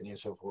Anthony and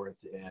so forth,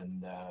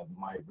 and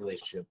my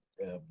relationship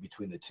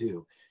between the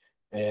two,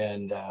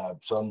 and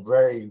so I'm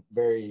very,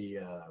 very.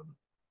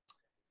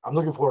 I'm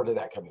looking forward to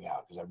that coming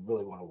out, because I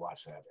really want to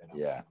watch that, and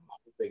I'm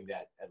hoping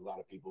that a lot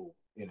of people,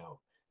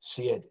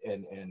 see it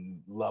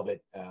and love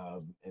it,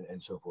 and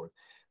so forth.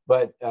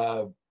 But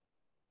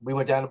we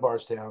went down to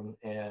Bardstown,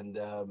 and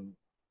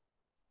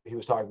he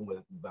was talking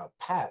about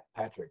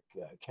Patrick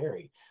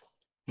Carey.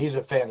 He's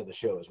a fan of the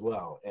show as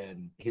well,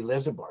 and he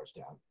lives in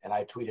Bardstown. And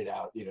I tweeted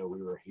out, we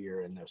were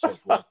here and so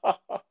forth.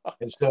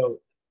 And so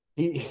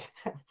he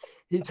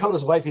told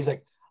his wife, he's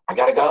like, I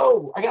gotta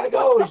go.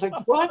 He's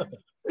like, what?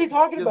 What are you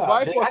talking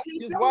about?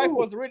 His wife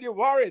was really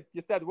worried.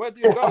 He said, where do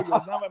you go?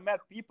 You've never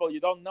met people. You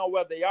don't know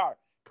where they are.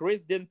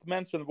 Kris didn't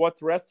mention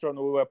what restaurant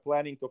we were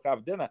planning to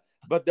have dinner,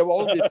 but there were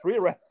only 3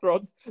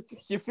 restaurants. So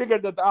he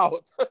figured it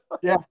out.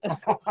 Yeah.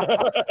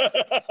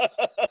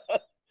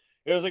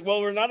 It was like,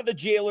 well, we're none of the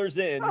jailers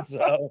in,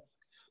 so.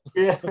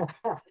 Yeah.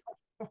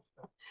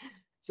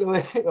 So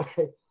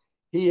anyway,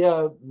 he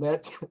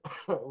met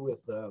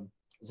with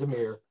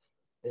Zamir,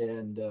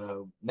 and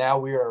now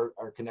we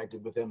are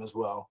connected with him as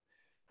well,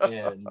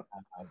 and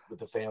with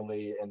the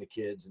family and the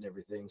kids and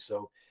everything.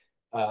 So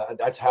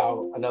that's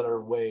how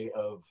another way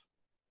of,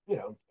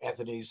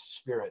 Anthony's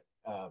spirit,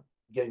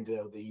 getting to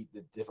know the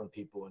different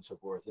people and so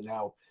forth. And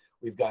now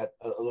we've got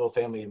a little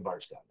family in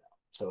Bardstown now.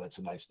 So it's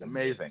a nice thing.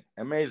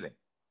 Amazing.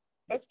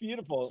 That's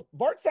beautiful.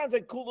 Bart sounds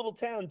like a cool little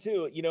town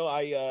too.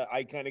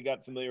 I kind of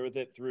got familiar with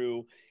it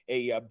through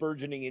a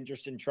burgeoning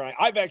interest in trying.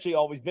 I've actually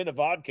always been a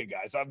vodka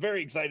guy, so I'm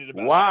very excited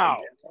about that.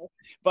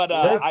 But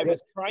I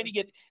was trying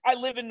to I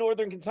live in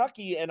Northern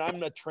Kentucky, and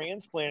I'm a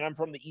transplant. I'm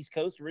from the East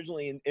Coast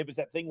originally, and it was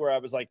that thing where I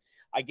was like,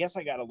 I guess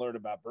I got to learn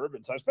about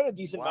bourbon. So I spent a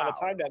decent amount of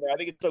time down there. I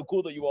think it's so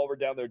cool that you all were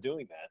down there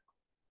doing that.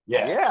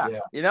 Yeah.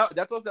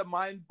 That was a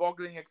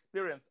mind-boggling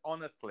experience,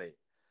 honestly.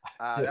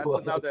 That's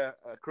another,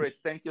 Kris,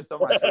 thank you so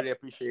much. Really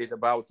appreciate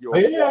about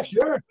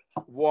your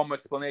warm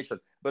explanation.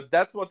 But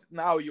that's what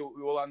now you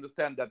will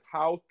understand, that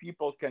how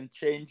people can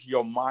change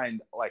your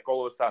mind like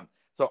all of a sudden.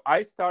 So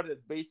I started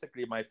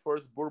basically my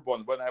first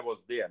bourbon when I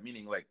was there,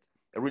 meaning like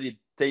really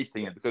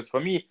tasting it, because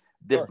for me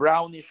the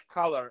brownish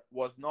color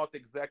was not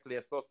exactly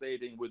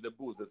associating with the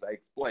booze, as I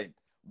explained.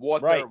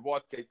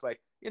 Vodka, it's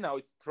like,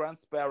 it's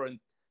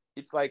transparent.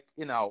 It's like,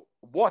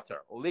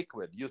 water,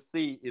 liquid. You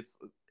see, it's,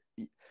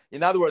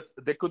 in other words,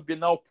 there could be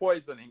no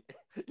poisoning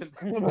in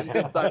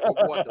this type of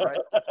water, right?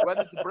 When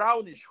it's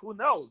brownish, who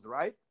knows,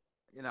 right?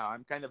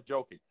 I'm kind of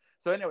joking.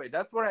 So anyway,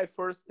 that's where I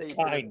first tasted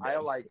it. I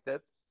liked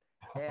it.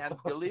 And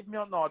believe me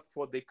or not,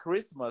 for the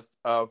Christmas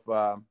of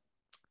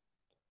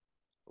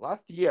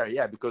last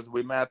year, because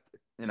we met,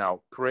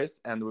 Kris,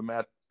 and we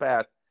met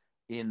Pat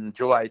in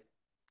July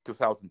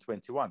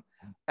 2021.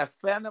 A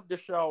fan of the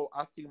show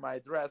asking my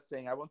address,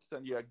 saying, I want to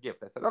send you a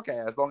gift. I said, okay,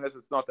 as long as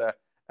it's not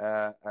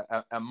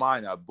a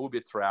minor booby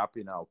trap,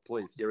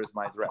 please, here is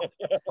my address.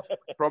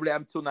 Probably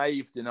I'm too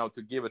naive,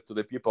 to give it to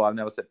the people I've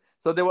never said.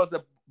 So there was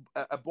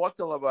a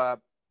bottle of a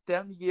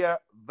 10-year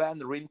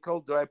Van Winkle.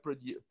 Do I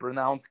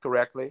pronounce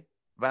correctly?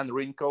 Van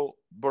Winkle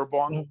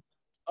bourbon.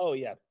 Oh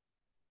yeah.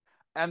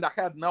 And I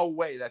had no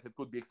way that it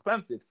could be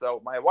expensive.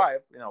 So my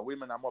wife,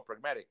 women are more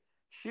pragmatic.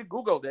 She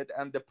Googled it,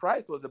 and the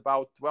price was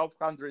about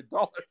 $1,200.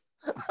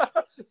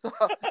 So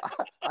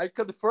I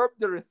confirmed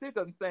the receipt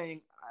and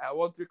saying, I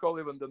won't recall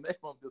even the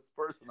name of this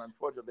person,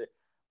 unfortunately.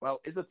 Well,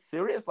 is it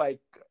serious?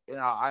 Like,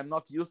 I'm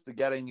not used to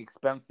getting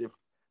expensive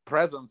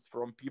presents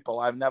from people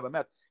I've never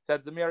met.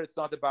 Said, Zamir, it's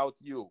not about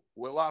you.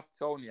 We love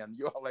Tony, and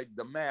you're like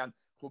the man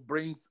who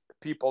brings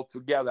people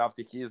together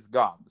after he is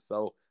gone.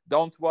 So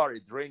don't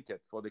worry, drink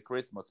it for the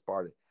Christmas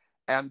party.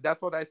 And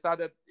that's what I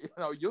started,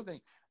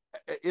 using.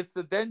 It's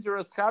a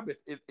dangerous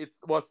habit. It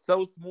was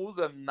so smooth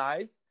and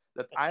nice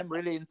that I'm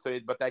really into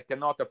it, but I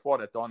cannot afford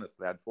it,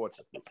 honestly,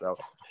 unfortunately. So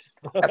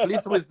at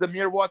least with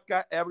Zamir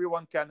Vodka,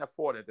 everyone can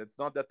afford it. It's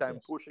not that I'm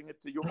pushing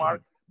it to you,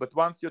 Mark, but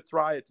once you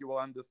try it, you will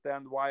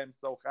understand why I'm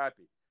so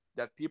happy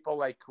that people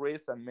like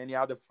Kris and many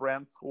other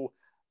friends who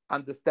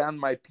understand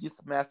my peace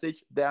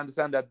message, they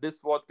understand that this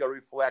vodka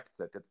reflects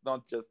it. It's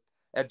not just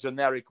a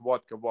generic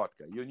vodka.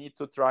 You need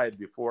to try it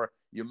before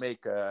you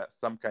make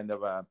some kind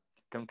of a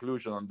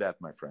conclusion on that,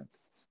 my friend.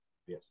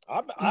 Yes.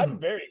 I'm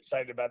very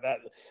excited about that.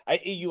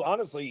 You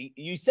honestly,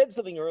 you said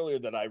something earlier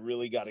that I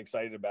really got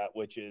excited about,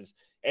 which is,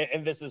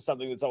 and this is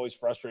something that's always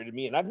frustrated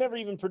me. And I've never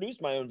even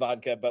produced my own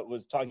vodka, but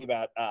was talking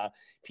about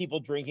people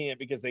drinking it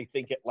because they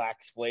think it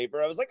lacks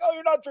flavor. I was like, oh,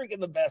 you're not drinking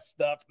the best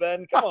stuff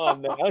then. Come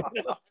on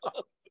now.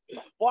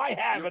 Why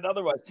have it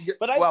otherwise?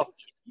 But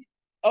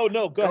oh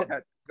no, go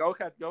ahead. Go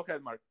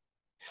ahead, Mark.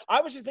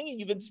 I was just thinking,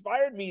 you've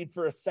inspired me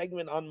for a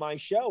segment on my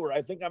show where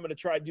I think I'm going to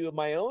try doing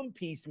my own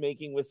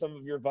peacemaking with some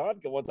of your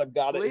vodka once I've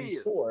got it in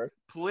store.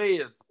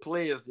 Please.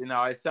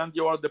 I send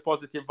you all the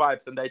positive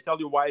vibes, and I tell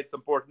you why it's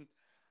important.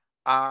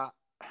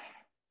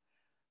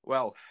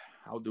 Well,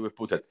 how do we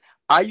put it?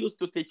 I used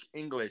to teach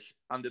English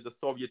under the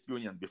Soviet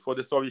Union. Before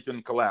the Soviet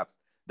Union collapsed,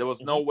 there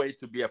was no way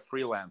to be a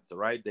freelancer,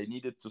 right? They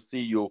needed to see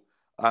you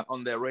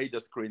on the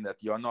radar screen that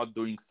you are not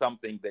doing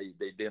something they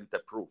didn't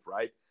approve,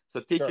 right?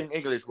 So teaching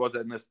English was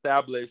an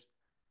established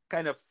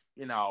kind of,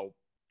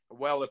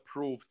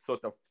 well-approved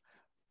sort of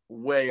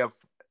way of,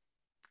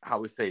 how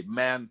we say,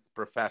 man's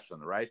profession,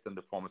 right? In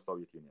the former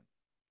Soviet Union,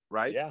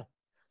 right? Yeah.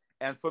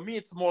 And for me,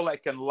 it's more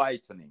like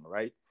enlightening,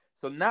 right?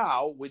 So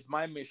now with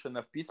my mission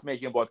of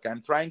peacemaking vodka,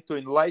 I'm trying to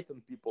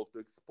enlighten people, to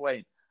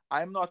explain.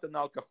 I'm not an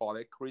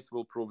alcoholic. Kris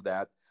will prove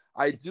that.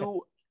 I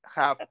do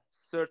have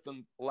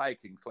certain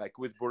likings, like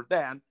with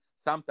Bourdain,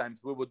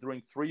 sometimes we would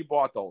drink 3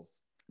 bottles,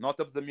 not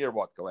of Zamir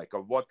vodka, like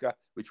of vodka,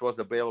 which was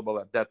available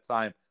at that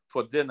time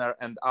for dinner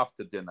and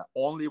after dinner,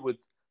 only with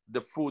the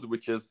food,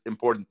 which is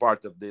important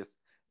part of this,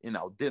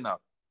 dinner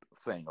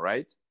thing,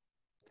 right?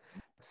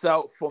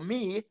 So for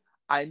me,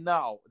 I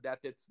know that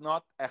it's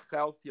not a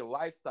healthy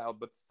lifestyle,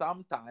 but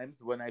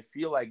sometimes when I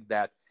feel like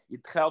that,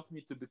 it helps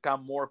me to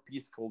become more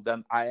peaceful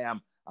than I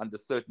am under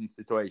certain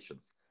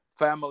situations.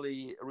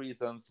 Family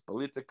reasons,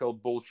 political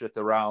bullshit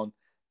around,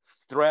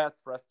 stress,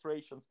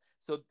 frustrations.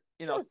 So,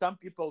 some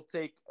people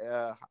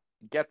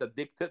get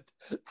addicted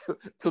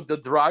to the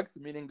drugs,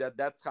 meaning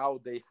that's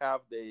how they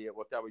have the,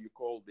 whatever you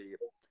call, the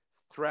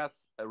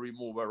stress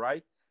remover,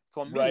 right?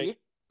 For me,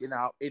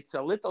 it's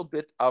a little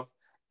bit of,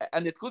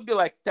 and it could be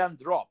like 10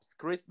 drops.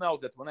 Kris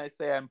knows that when I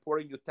say I'm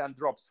pouring you 10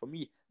 drops, for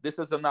me, this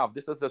is enough.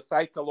 This is a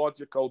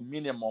psychological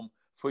minimum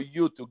for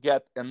you to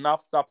get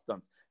enough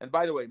substance. And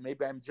by the way,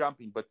 maybe I'm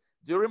jumping, but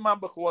do you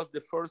remember who was the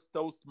first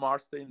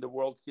Toastmaster in the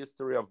world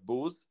history of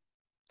booze?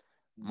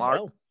 Mark?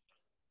 No.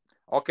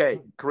 Okay,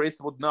 Kris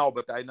would know,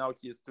 but I know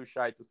he's too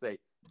shy to say.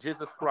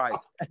 Jesus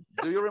Christ.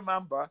 Do you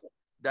remember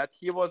that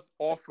he was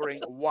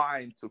offering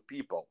wine to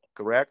people,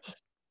 correct?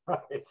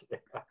 Right.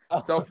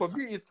 So for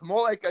me, it's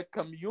more like a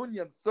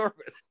communion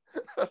service.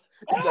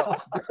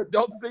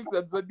 Don't think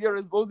that Zamir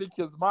is losing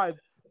his mind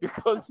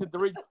because he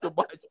drinks too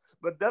much.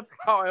 But that's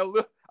how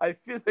I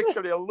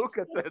physically look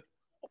at it.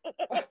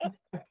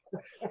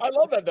 I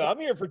love that, though. I'm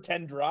here for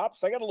 10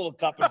 drops. I got a little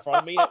cup in front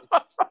of me.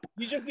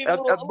 You just need a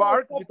little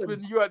Mark, something.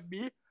 between you and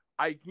me,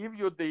 I give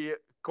you the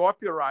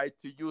copyright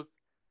to use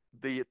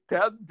the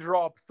 10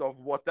 drops of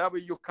whatever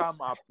you come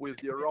up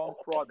with your own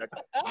product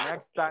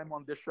next time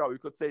on the show. You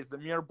could say,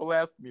 Zamir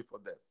blessed me for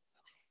this.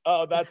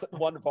 Oh, that's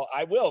wonderful.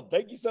 I will.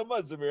 Thank you so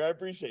much, Zamir. I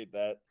appreciate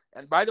that.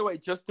 And by the way,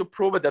 just to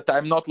prove it that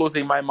I'm not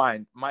losing my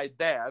mind, my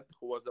dad,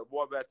 who was a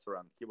war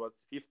veteran, he was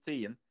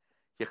 15.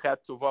 He had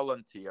to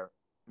volunteer,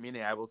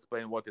 meaning I will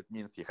explain what it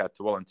means he had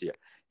to volunteer.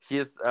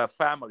 His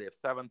family of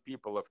 7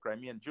 people of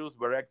Crimean Jews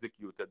were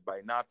executed by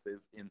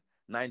Nazis in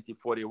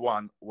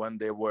 1941 when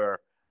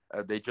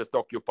they just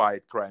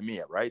occupied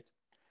Crimea, right?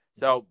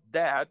 So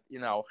dad,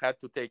 had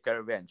to take a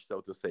revenge,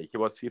 so to say. He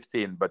was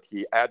 15, but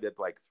he added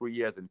like 3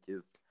 years in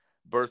his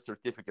birth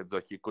certificate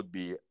so he could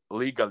be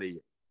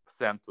legally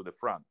sent to the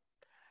front.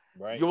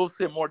 Right. You will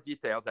see more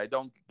details. I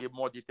don't give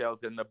more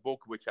details in the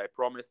book, which I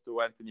promised to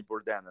Anthony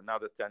Bourdain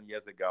another 10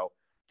 years ago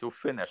to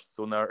finish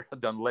sooner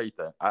than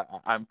later.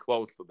 I'm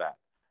close to that.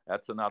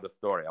 That's another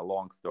story, a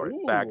long story,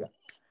 saga.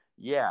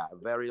 Yeah,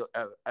 very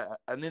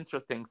an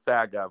interesting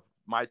saga of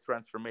my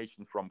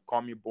transformation from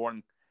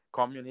commie-born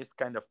communist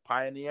kind of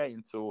pioneer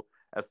into,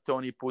 as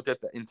Tony put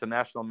it, the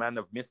international man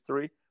of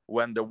mystery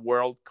when the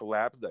world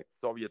collapsed, like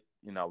Soviet,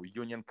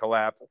 Union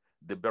collapsed,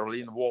 the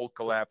Berlin Wall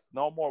collapsed.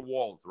 No more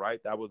walls, right?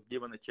 I was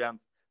given a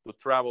chance to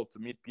travel to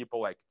meet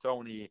people like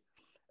Tony,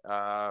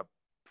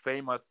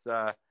 famous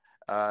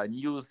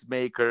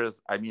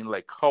newsmakers. I mean,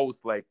 like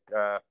hosts like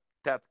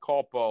Ted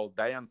Koppel,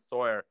 Diane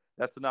Sawyer.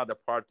 That's another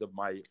part of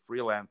my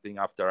freelancing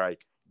after I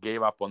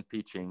gave up on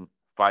teaching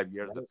 5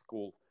 years at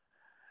school.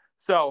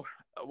 So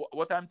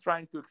what I'm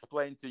trying to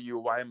explain to you,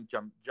 why I'm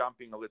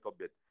jumping a little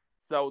bit.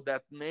 So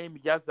that name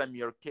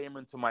Yazamir came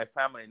into my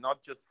family,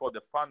 not just for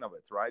the fun of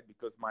it, right?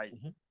 Because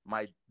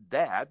my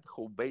dad,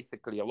 who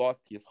basically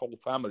lost his whole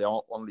family,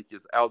 only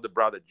his elder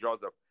brother,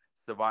 Joseph,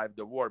 survived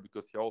the war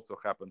because he also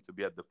happened to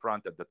be at the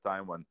front at the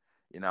time when,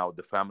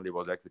 the family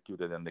was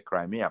executed in the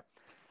Crimea.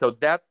 So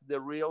that's the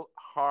real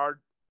hard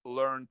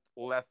learned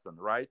lesson,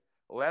 right?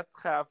 Let's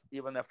have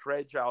even a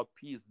fragile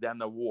peace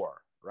than a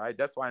war. right?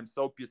 That's why I'm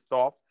so pissed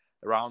off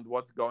around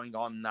what's going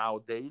on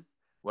nowadays,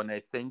 when I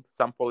think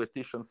some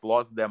politicians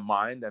lost their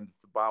mind and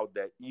it's about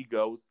their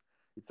egos.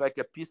 It's like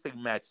a pissing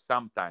match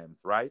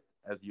sometimes, right?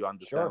 As you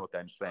understand what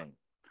I'm saying.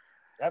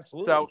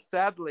 Absolutely. So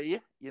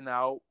sadly,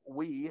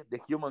 we, the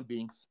human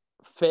beings,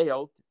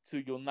 failed to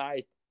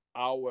unite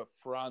our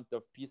front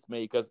of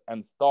peacemakers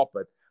and stop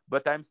it.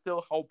 But I'm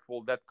still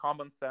hopeful that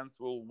common sense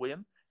will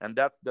win, and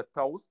that's the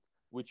toast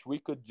which we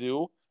could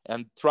do.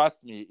 And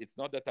trust me, it's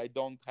not that I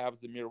don't have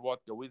Zamir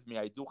Vodka with me.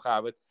 I do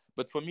have it.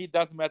 But for me, it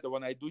doesn't matter.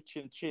 When I do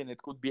chin chin, it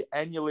could be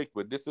any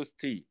liquid. This is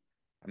tea.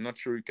 I'm not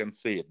sure you can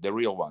see it, the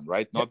real one,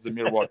 right? Not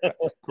Zamir Vodka.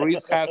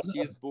 Kris has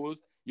his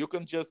booze. You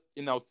can just,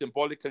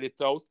 symbolically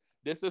toast.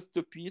 This is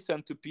to peace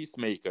and to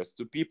peacemakers,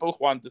 to people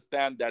who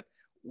understand that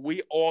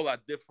we all are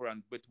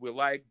different, but we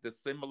like the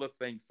similar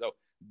things. So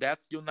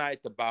that's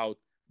unite about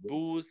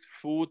booze,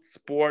 food,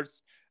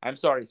 sports. I'm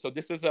sorry. So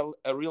this is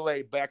a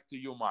relay back to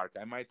you, Mark.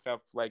 I might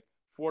have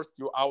forced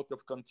you out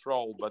of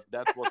control, but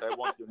that's what I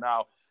want you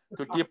now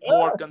to keep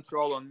more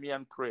control on me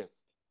and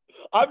Kris.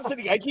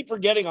 I keep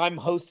forgetting I'm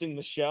hosting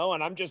the show,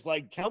 and I'm just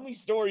like, tell me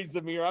stories,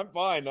 Zamir. I'm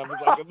fine. I'm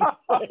just like,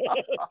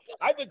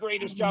 I have the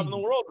greatest job in the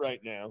world right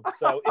now.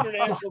 So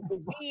international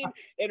cuisine,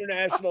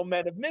 international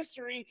men of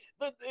mystery,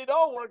 it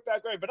all worked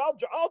out great. But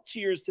I'll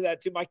cheers to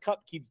that too. My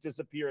cup keeps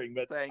disappearing,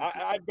 but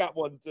I've got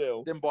one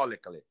too.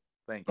 Symbolically.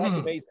 Thank you.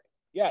 That's amazing.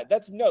 Yeah,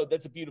 that's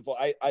a beautiful.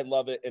 I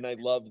love it, and I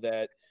love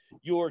that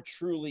you're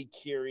truly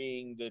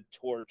carrying the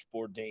torch,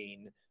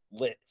 Bourdain,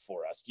 lit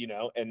for us,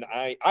 and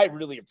I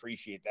really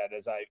appreciate that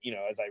as I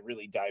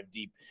really dive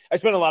deep. I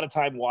spent a lot of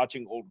time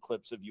watching old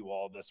clips of you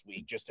all this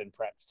week just in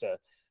prep to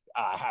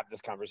have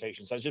this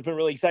conversation. So it's just been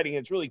really exciting.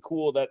 It's really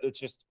cool that it's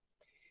just,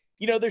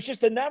 there's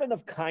just not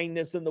enough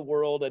kindness in the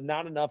world and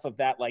not enough of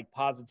that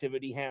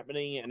positivity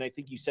happening. And I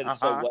think you said it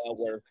so well,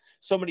 where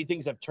so many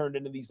things have turned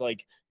into these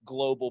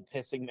global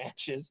pissing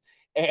matches.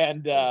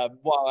 And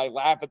while I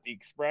laugh at the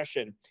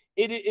expression,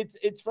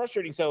 it's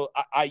frustrating. So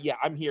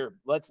I'm here.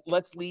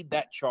 Let's lead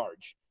that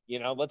charge.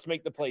 Let's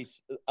make the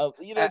place. Let's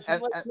make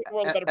the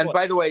world a better place. And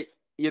by the way,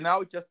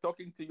 just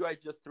talking to you, I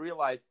just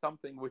realized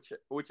something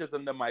which is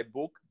under my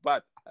book,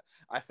 but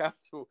I have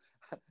to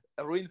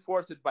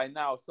reinforce it by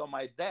now. So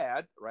my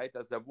dad, right,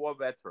 as a war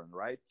veteran,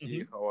 right,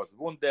 he was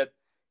wounded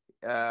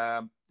in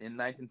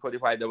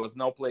 1945. There was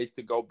no place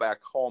to go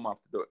back home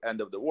after the end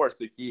of the war,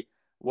 so he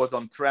was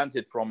on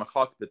transit from a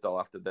hospital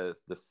after the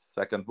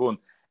second wound,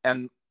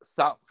 and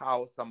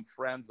somehow some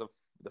friends of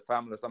the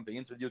family or something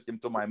introduced him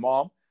to my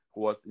mom,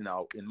 who was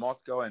in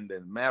Moscow and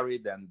then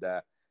married, and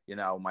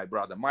my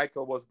brother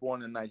Michael was born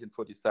in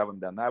 1947,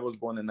 then I was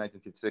born in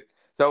 1956.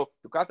 So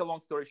to cut a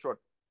long story short,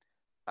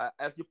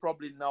 as you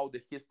probably know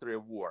the history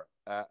of war,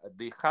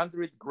 the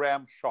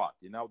 100-gram shot,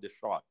 the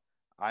shot,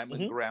 I'm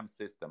in gram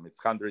system,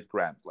 it's 100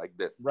 grams like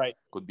this, right?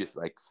 Could be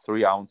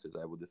 3 ounces,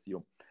 I would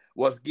assume,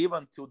 was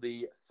given to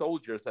the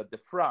soldiers at the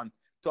front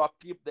to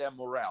upkeep their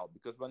morale,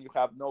 because when you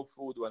have no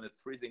food, when it's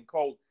freezing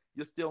cold,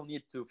 you still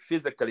need to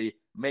physically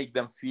make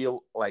them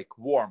feel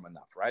warm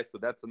enough, right? So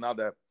that's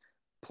another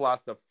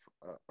plus of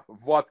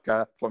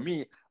vodka for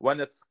me. When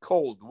it's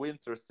cold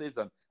winter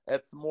season,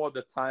 it's more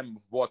the time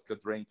of vodka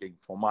drinking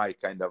for my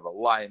kind of a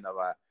line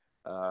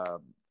of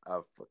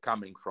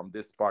coming from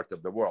this part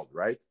of the world,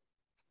 right?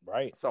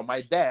 Right. So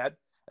my dad,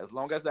 as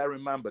long as I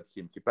remembered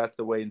him, he passed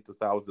away in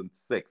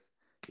 2006.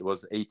 He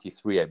was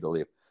 83, I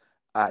believe.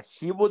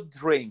 He would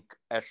drink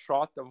a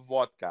shot of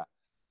vodka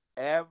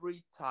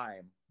every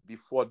time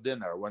before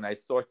dinner when I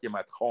saw him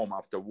at home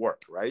after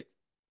work, right?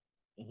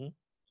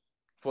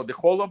 For the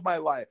whole of my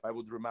life, I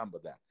would remember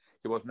that.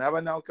 He was never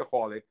an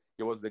alcoholic.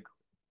 He was the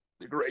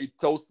great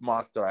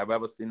toastmaster I've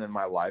ever seen in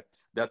my life.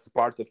 That's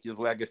part of his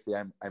legacy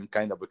I'm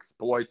kind of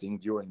exploiting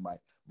during my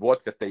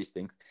vodka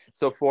tastings.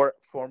 So for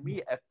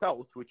me, a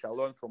toast, which I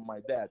learned from my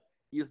dad,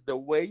 is the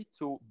way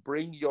to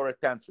bring your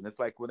attention. It's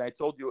like when I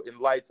told you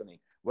enlightening,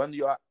 when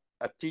you are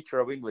a teacher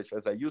of English,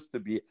 as I used to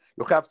be,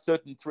 you have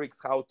certain tricks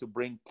how to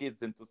bring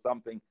kids into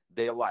something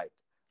they like.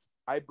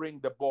 I bring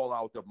the ball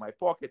out of my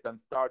pocket and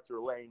start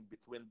relaying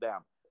between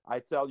them. I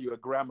tell you a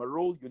grammar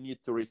rule, you need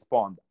to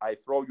respond. I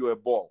throw you a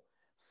ball.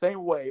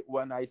 Same way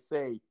when I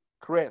say,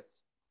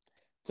 Kris,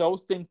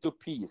 toasting to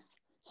peace,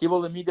 he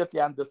will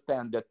immediately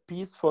understand that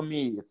peace for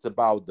me, it's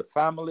about the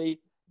family,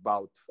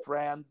 about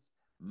friends,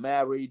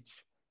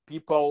 marriage,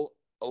 people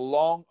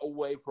long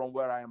away from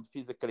where I am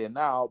physically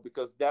now,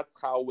 because that's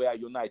how we are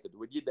united.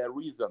 We need a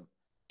reason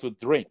to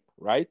drink,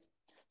 right?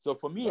 So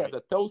for me, as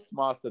a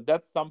Toastmaster,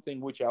 that's something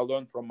which I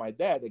learned from my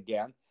dad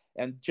again.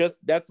 And just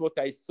that's what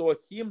I saw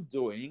him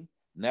doing.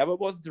 Never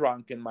was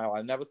drunk in my life.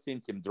 I've never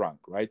seen him drunk,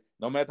 right?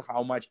 No matter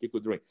how much he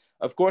could drink.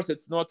 Of course,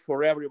 it's not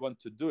for everyone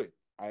to do it.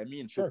 I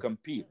mean, to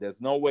compete.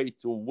 There's no way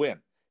to win.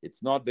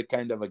 It's not the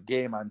kind of a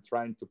game I'm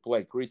trying to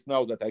play. Kris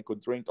knows that I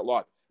could drink a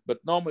lot. But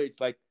normally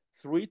it's like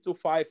 3 to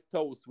 5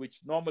 toasts,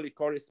 which normally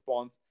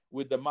corresponds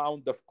with the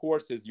amount of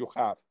courses you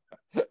have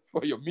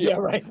for your meal. Yeah,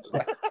 right.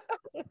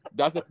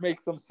 Does it make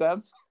some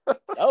sense?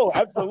 Oh,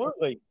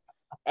 absolutely.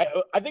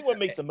 I think what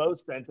makes the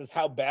most sense is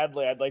how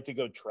badly I'd like to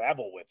go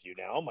travel with you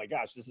now. Oh my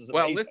gosh, this is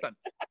amazing. Well, listen,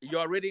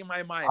 you're reading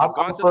my mind. I'm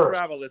Got to first.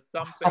 travel is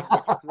something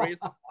which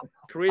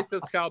Kris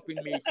is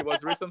helping me. He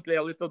was recently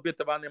a little bit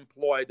of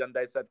unemployed, and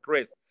I said,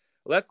 Kris,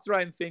 let's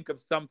try and think of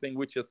something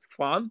which is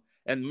fun,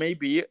 and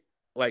maybe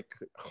like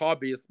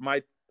hobbies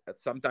might at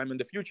some time in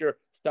the future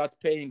start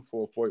paying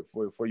for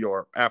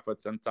your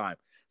efforts and time.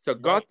 So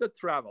Right. got to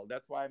travel.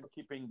 That's why I'm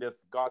keeping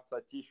this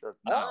Gotta t-shirt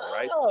now,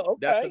 right? Okay.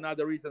 That's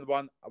another reason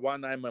one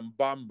I'm in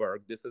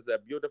Bamberg. This is a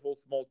beautiful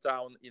small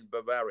town in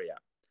Bavaria.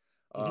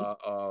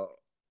 Of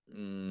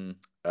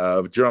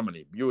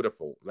Germany.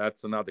 Beautiful.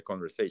 That's another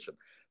conversation.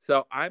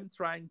 So I'm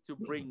trying to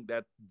bring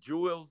that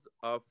jewels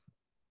of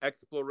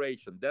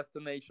exploration,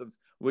 destinations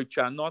which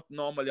are not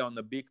normally on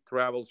the big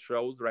travel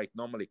shows, right?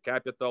 Normally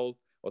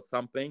capitals or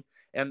something.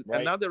 And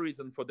Right. another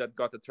reason for that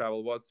Got to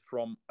Travel was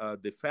from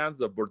the fans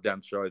of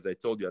Bourdain show, as I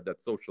told you,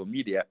 that social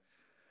media,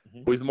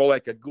 who is more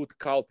like a good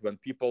cult when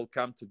people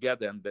come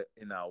together and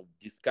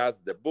discuss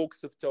the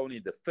books of Tony,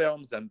 the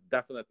films, and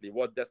definitely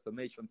what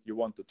destinations you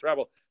want to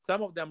travel.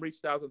 Some of them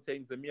reached out and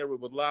saying, Zamir, we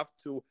would love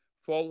to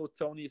follow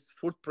Tony's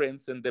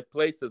footprints in the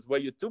places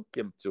where you took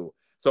him to.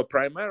 So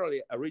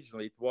primarily,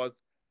 originally, it was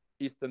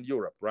Eastern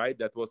Europe, right?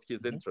 That was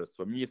his interest.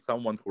 For me,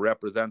 someone who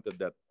represented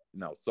that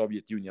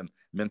Soviet Union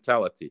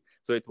mentality.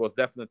 So it was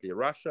definitely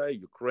Russia,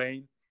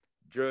 Ukraine,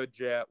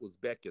 Georgia,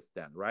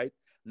 Uzbekistan, right?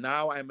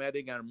 Now I'm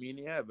adding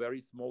Armenia, a very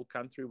small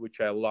country,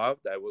 which I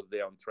loved. I was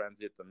there on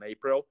transit in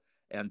April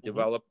and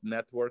developed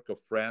network of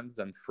friends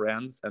and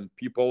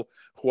people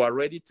who are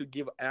ready to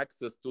give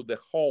access to the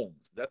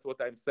homes. That's what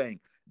I'm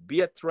saying.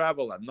 Be a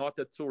traveler, not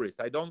a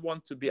tourist. I don't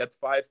want to be at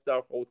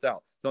 5-star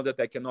hotel. It's not that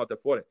I cannot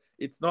afford it.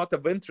 It's not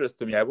of interest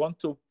to me. I want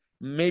to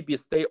maybe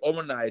stay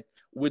overnight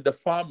with the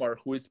farmer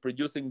who is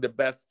producing the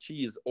best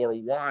cheese or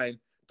wine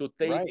to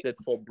taste it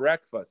for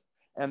breakfast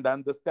and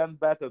understand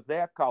better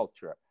their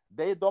culture.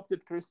 They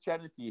adopted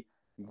Christianity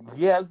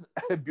years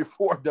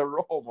before the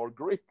Rome or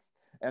Greeks,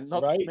 and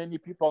not many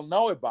people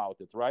know about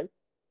it, right?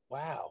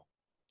 Wow.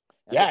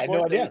 And of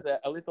course, there is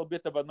a little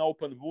bit of an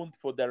open wound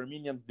for the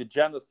Armenians, the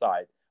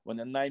genocide, when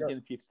in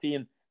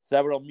 1915,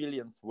 several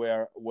millions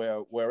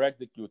were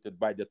executed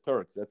by the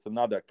Turks. That's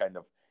another kind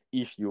of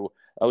issue,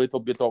 a little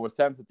bit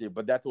oversensitive,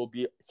 but that will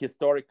be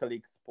historically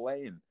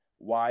explained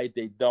why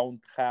they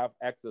don't have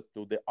access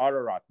to the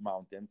Ararat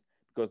Mountains,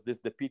 because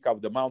the peak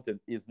of the mountain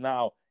is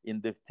now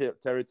in the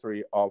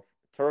territory of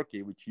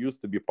Turkey, which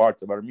used to be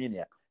part of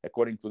Armenia,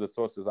 according to the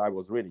sources I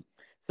was reading.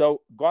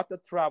 So Gotta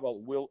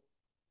Travel will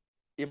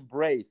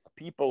embrace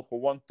people who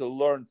want to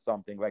learn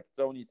something, like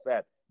Tony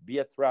said, be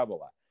a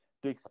traveler,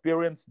 to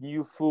experience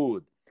new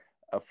food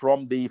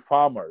from the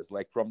farmers,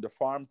 like from the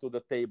farm to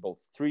the table,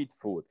 street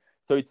food.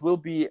 So it will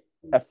be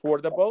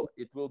affordable,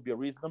 it will be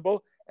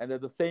reasonable, and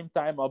at the same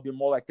time, I'll be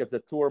more like as a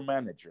tour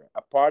manager.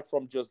 Apart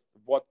from just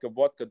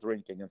vodka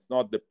drinking, it's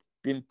not the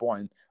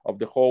pinpoint of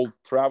the whole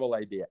travel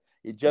idea.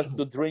 It's just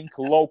to drink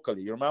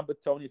locally. You remember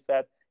Tony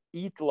said,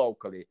 eat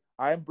locally.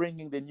 I'm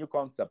bringing the new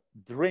concept,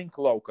 drink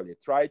locally.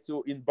 Try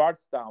to, in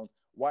Bardstown,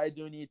 why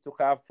do you need to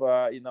have,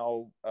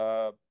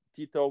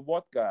 Tito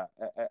vodka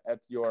at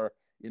your,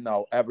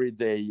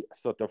 everyday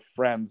sort of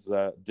friends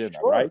dinner,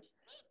 right?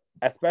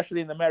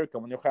 Especially in America,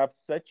 when you have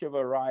such a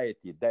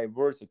variety,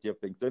 diversity of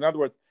things. So in other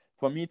words,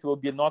 for me, it will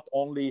be not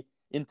only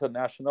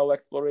international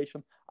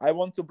exploration. I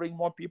want to bring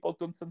more people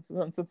to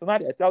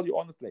Cincinnati. I tell you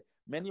honestly,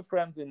 many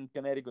friends in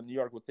Connecticut, New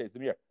York would say,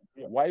 Zamir,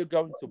 why are you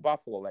going to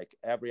Buffalo like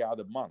every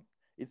other month?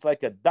 It's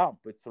like a dump.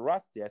 It's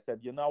rusty. I said,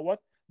 you know what?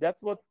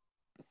 That's what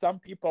some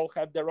people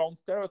have their own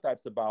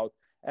stereotypes about.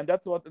 And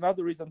that's what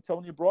another reason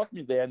Tony brought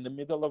me there in the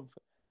middle of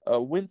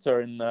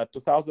winter in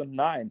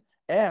 2009.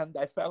 And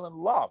I fell in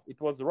love. It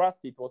was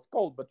rusty, it was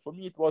cold, but for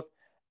me, it was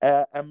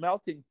a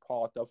melting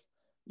pot of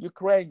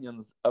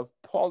Ukrainians, of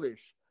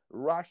Polish,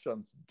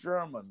 Russians,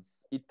 Germans,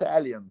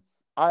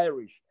 Italians,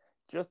 Irish,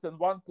 just in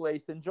one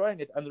place, enjoying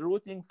it and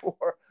rooting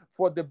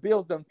for the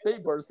Bills and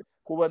Sabres,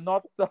 who were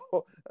not so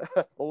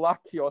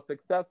lucky or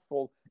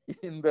successful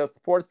in their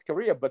sports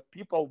career, but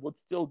people would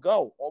still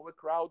go.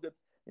 Overcrowded,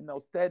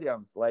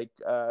 stadiums, like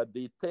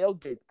the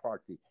tailgate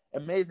party.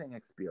 Amazing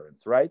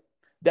experience, right?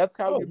 That's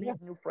how you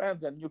meet new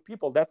friends and new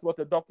people. That's what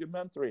the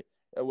documentary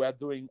we're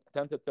doing,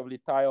 tentatively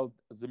titled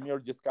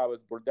Zamir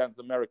Discovers Bourdain's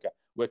America,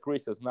 where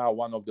Kris is now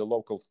one of the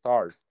local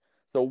stars.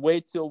 So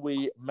wait till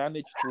we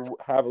manage to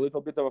have a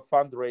little bit of a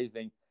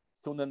fundraising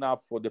soon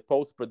enough for the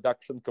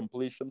post-production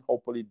completion,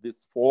 hopefully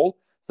this fall.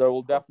 So I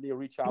will definitely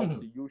reach out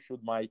to you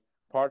should my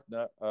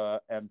partner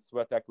and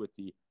Sweat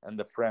Equity and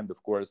a friend,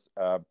 of course,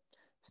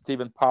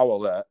 Stephen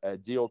Powell, a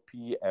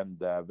DOP and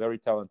very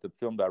talented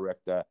film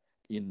director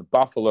in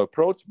Buffalo,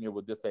 approached me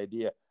with this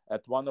idea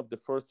at one of the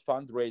first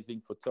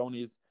fundraising for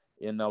Tony's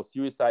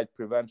suicide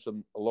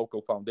prevention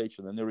local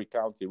foundation in Erie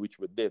County, which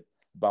we did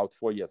about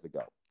 4 years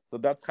ago. So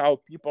that's how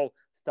people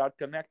start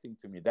connecting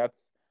to me.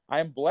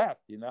 I'm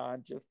blessed,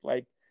 I'm just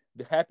like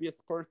the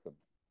happiest person.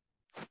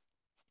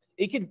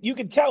 You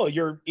can tell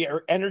your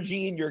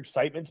energy and your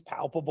excitement's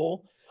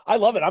palpable. I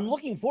love it. I'm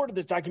looking forward to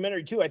this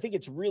documentary too. I think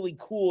it's really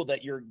cool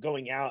that you're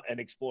going out and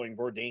exploring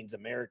Bourdain's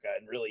America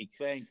and really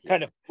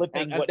kind of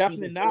flipping. And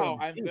definitely now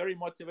I'm very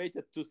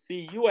motivated to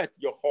see you at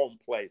your home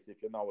place, if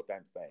you know what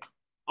I'm saying.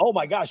 Oh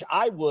my gosh,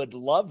 I would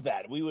love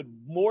that. We would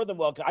more than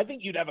welcome. I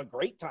think you'd have a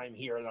great time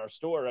here in our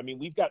store. I mean,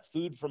 we've got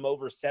food from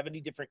over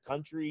 70 different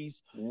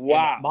countries.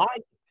 Wow.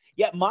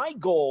 My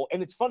goal,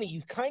 and it's funny,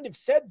 you kind of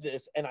said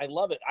this, and I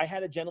love it. I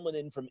had a gentleman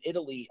in from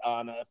Italy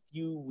on a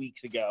few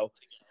weeks ago,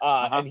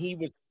 and he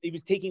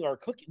was taking our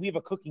cooking. We have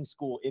a cooking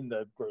school in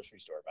the grocery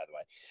store, by the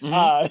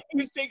way. He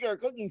was taking our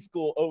cooking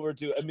school over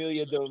to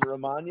Emilia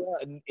Romagna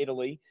in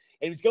Italy,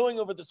 and he was going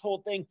over this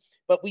whole thing.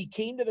 But we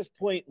came to this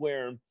point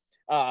where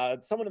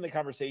someone in the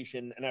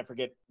conversation, and I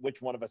forget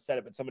which one of us said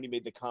it, but somebody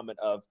made the comment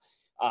of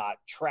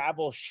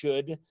travel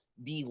should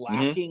be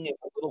lacking in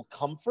a little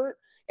comfort.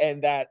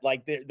 And that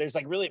like there's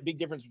like really a big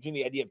difference between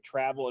the idea of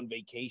travel and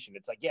vacation.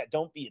 It's like, yeah,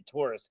 don't be a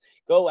tourist.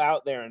 Go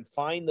out there and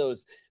find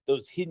those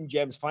hidden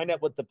gems. Find out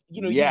what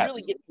you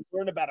really get to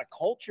learn about a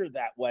culture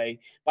that way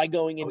by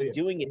going in and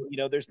doing it. You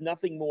know, there's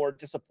nothing more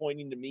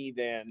disappointing to me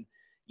than,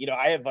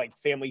 I have like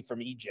family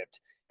from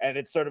Egypt. And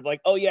it's sort of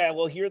like, oh yeah,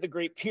 well, here are the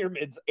Great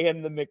Pyramids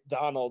and the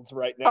McDonald's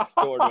right next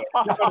door to it.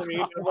 You know what I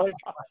mean? I'm like,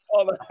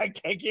 oh, I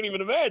can't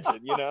even imagine,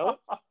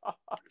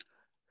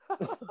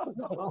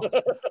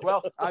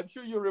 Well, I'm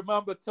sure you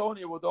remember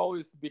Tony would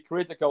always be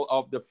critical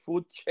of the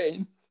food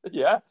chains.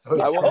 Yeah,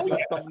 I won't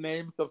use some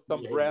names of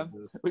some brands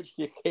which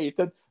he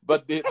hated,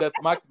 but that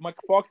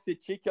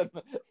McFoxy chicken,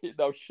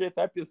 shit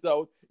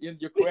episode in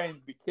Ukraine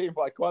became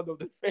like one of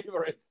the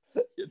favorites,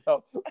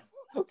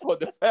 for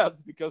the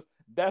fans, because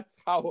that's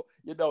how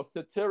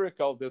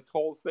satirical this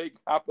whole thing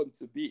happened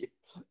to be.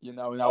 In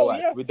our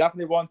lives, we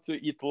definitely want to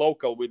eat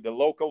local, with the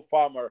local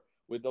farmer,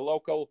 with the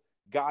local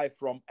guy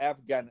from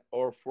Afghan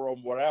or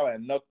from wherever,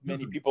 and not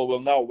many people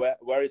will know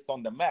where it's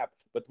on the map.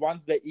 But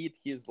once they eat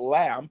his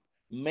lamb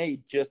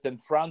made just in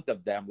front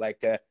of them,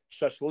 like a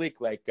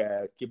shashlik, like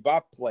a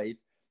kebab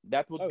place,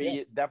 that would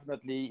be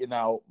definitely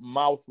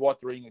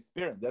mouth-watering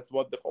experience. That's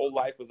what the whole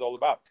life is all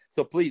about.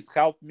 So please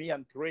help me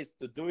and Kris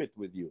to do it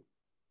with you.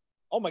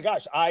 Oh my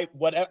gosh, I'm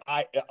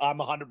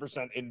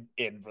 100%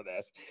 in for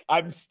this.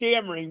 I'm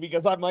stammering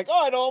because I'm like,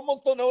 I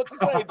almost don't know what to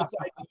say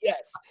besides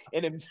yes,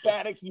 an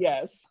emphatic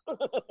yes.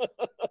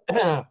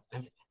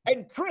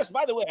 And Kris,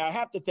 by the way, I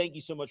have to thank you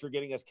so much for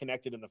getting us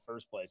connected in the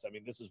first place. I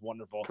mean, this is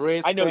wonderful.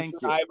 Kris, I know thank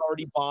you. I've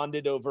already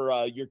bonded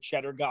over your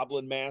cheddar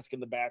goblin mask in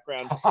the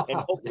background, and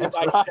hopefully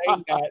by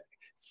saying that,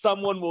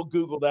 someone will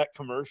Google that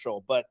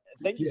commercial. But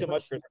thank you so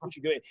much, Kris.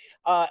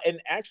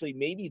 And actually,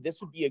 maybe this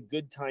would be a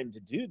good time to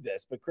do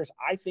this. But Kris,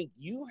 I think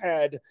you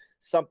had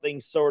something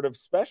sort of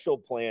special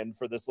planned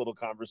for this little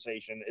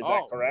conversation. Is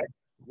that correct?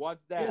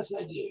 What's that? Yes,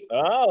 I do.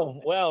 Oh,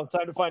 well,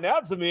 time to find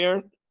out,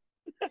 Zamir.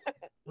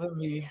 Let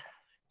me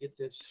get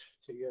this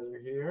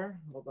together here.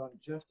 Hold on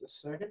just a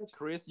second.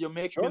 Kris, you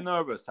make me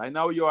nervous. I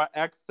know you are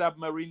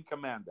ex-submarine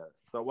commander.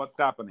 So what's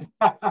happening?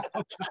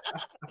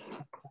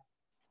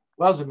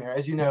 Well, Zamir,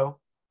 as you know,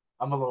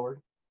 I'm a Lord.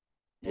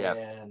 Yes.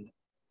 And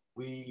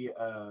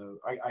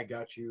I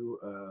got you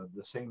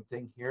the same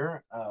thing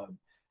here. I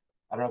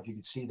don't know if you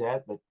can see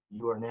that, but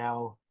you are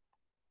now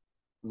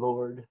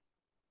Lord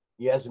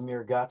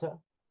Zamir Gotta.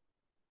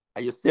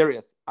 Are you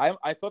serious?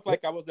 I thought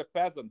like I was a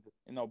peasant,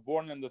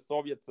 born in the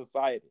Soviet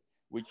society,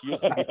 which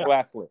used to be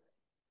classless.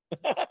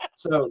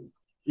 So,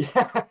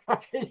 yeah.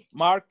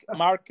 Mark,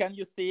 can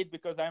you see it?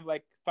 Because I'm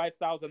like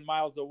 5,000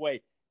 miles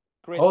away.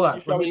 Kris, hold on.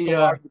 You show it to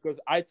Mark, because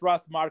I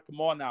trust Mark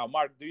more now.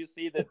 Mark, do you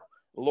see that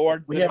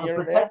Lord we have a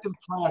Zamir protective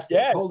plastic.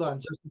 Yes. Hold on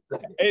just a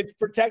second. It's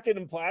protected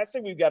in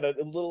plastic. We've got a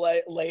little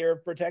layer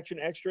of protection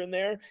extra in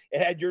there.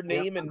 It had your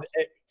name and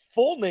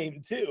full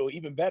name too,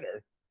 even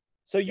better.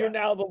 So you're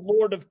now the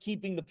Lord of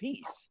keeping the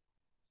peace.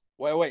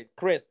 Wait,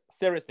 Kris,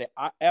 seriously,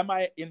 am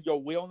I in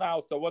your will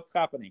now? So what's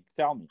happening?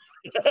 Tell me.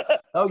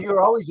 Oh,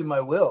 you're always in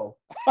my will.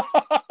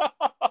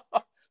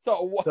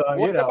 So what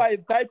am I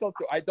entitled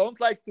to? I don't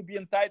like to be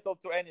entitled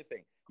to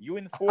anything. You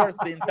enforce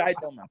the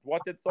entitlement.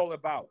 What it's all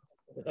about.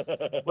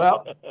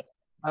 Well,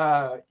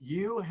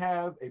 you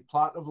have a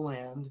plot of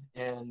land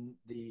in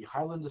the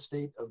Highland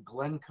estate of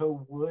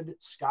Glencoe Wood,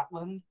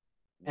 Scotland,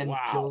 and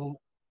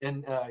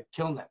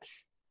Kilnesh.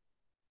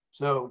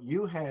 So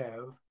you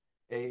have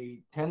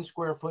a 10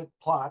 square foot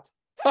plot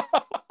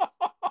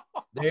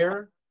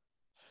there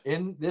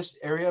in this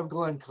area of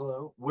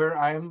Glencoe, where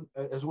I'm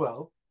as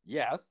well.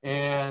 Yes.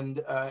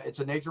 And it's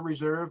a nature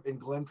reserve in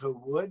Glencoe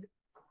Wood.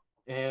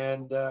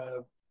 And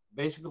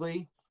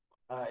basically,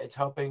 it's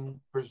helping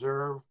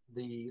preserve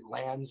the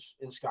lands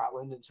in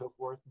Scotland and so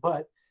forth.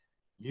 But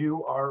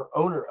you are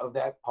owner of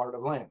that part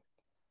of land.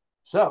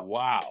 So,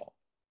 wow.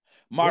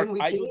 Mark,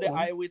 are you the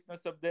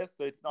eyewitness of this?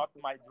 So it's not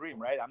my dream,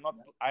 right?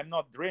 I'm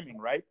not dreaming,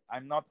 right?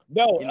 I'm not.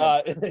 No,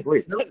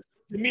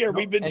 Zamir,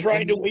 we've been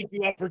trying to wake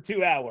you up for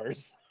 2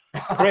 hours.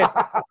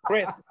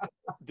 Kris,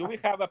 do we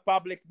have a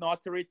public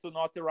notary to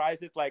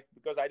notarize it? Like,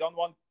 because I don't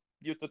want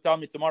you to tell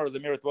me tomorrow,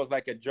 Zamir, it was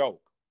like a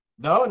joke.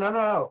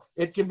 No.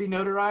 It can be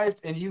notarized,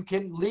 and you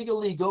can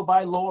legally go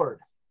by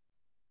Lord.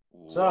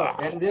 Wow.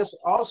 So, and this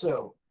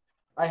also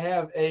I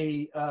have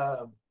a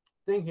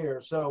thing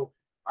here, so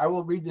I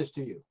will read this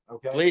to you.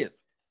 Okay. Please.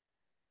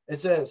 It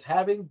says,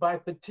 having by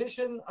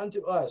petition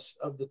unto us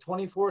of the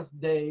 24th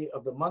day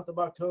of the month of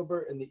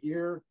October in the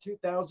year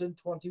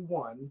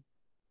 2021,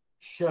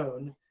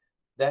 shown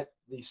that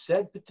the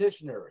said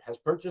petitioner has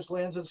purchased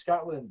lands in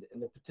Scotland,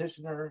 and the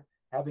petitioner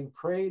having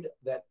prayed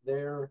that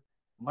there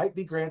might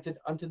be granted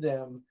unto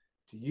them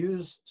to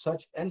use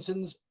such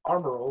ensign's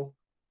armoral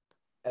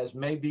as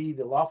may be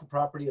the lawful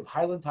property of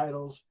Highland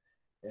titles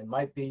and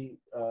might be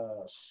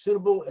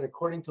suitable and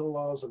according to the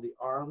laws of the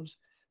arms.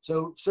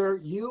 So, sir,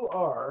 you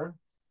are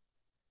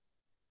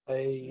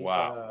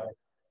wow.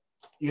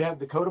 You have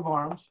the coat of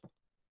arms.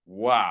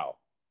 Wow.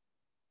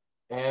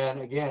 And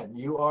again,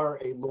 you are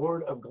a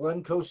Lord of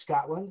Glencoe,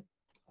 Scotland.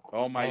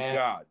 Oh my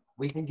God.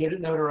 We can get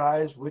it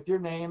notarized with your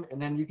name,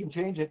 and then you can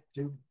change it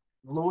to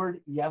Lord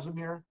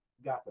Zamir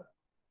Gotta.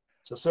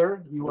 So,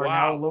 sir, you are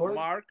now a Lord.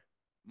 Mark,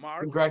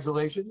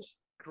 congratulations.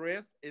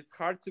 Kris, it's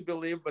hard to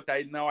believe, but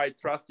I know I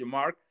trust you,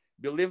 Mark.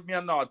 Believe me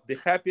or not, the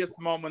happiest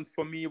moment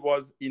for me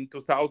was in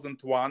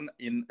 2001,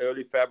 in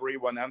early February,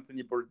 when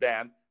Anthony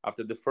Bourdain,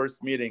 after the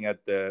first meeting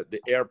at the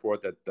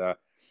airport at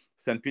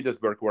St.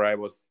 Petersburg, where I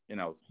was,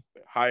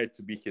 hired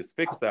to be his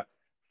fixer,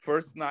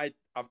 first night,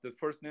 after the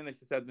first minute,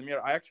 he said,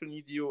 Zamir, I actually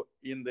need you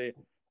in the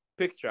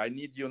picture. I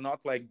need you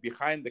not like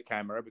behind the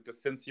camera,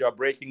 because since you are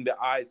breaking the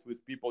ice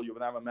with people you've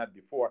never met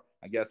before,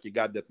 I guess you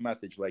got that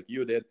message like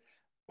you did.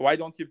 Why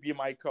don't you be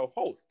my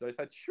co-host? So I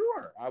said,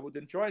 sure, I would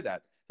enjoy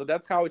that. So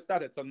that's how it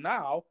started. So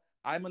now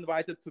I'm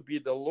invited to be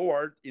the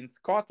Lord in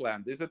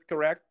Scotland. Is it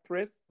correct,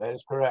 Kris? That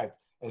is correct.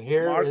 And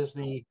here is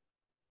the...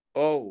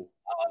 Oh,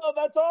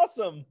 that's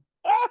awesome.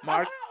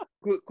 Mark,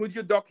 could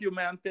you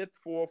document it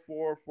for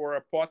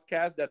a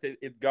podcast that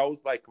it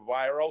goes like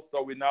viral,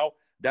 so we know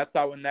that's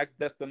our next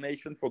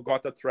destination for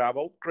Gotta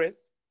Travel,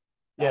 Kris?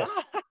 Yes.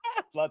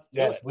 Let's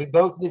do it. We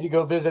both need to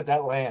go visit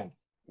that land.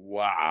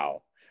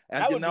 Wow.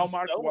 And you know,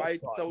 Mark, why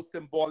it's so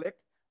symbolic?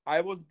 I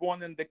was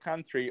born in the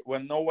country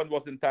when no one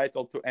was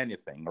entitled to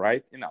anything,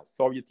 right?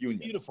 Soviet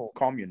Union, beautiful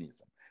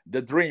communism,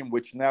 the dream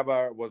which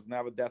was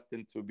never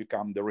destined to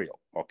become the real,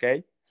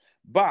 okay?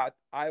 But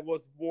I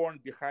was born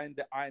behind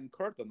the Iron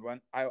Curtain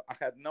when I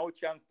had no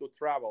chance to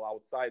travel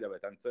outside of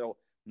it until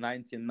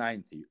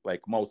 1990,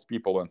 like most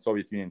people when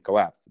Soviet Union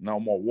collapsed, no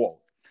more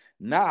walls.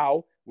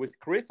 Now, with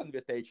Kris'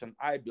 invitation,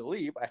 I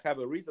believe I have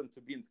a reason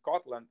to be in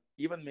Scotland,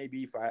 even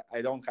maybe if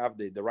I don't have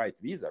the right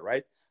visa,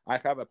 right? I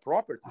have a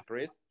property,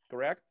 Kris,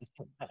 correct?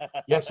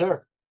 Yes,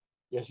 sir.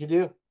 Yes, you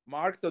do.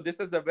 Mark, so this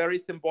is a very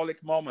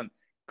symbolic moment.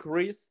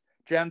 Kris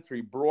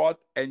Gentry brought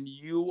a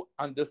new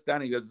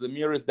understanding that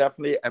Zamir is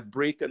definitely a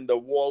brick in the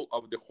wall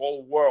of the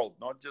whole world,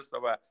 not just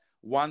of a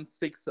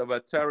 1/6 of a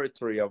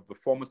territory of the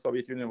former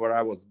Soviet Union where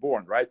I was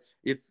born, right?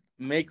 It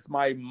makes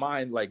my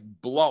mind like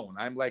blown.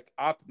 I'm like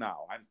up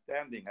now. I'm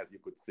standing, as you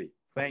could see.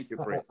 Thank you,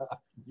 Kris.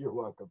 You're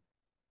welcome.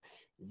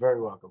 You're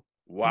very welcome.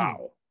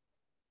 Wow.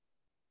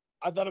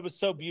 I thought it was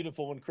so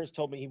beautiful when Kris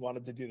told me he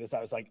wanted to do this. I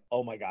was like,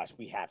 oh my gosh,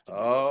 we have to do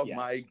this. Yes.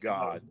 My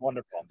God.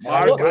 Wonderful.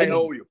 Mark, I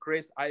owe you.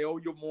 Kris, I owe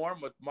you more,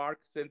 but Mark,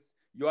 since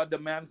you are the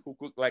man who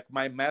could, like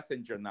my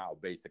messenger now,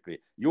 basically.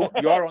 You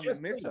are on a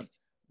mission. Please.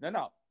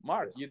 No,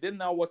 Mark, you didn't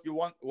know what you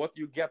want, what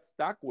you get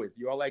stuck with.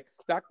 You are like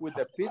stuck with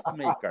the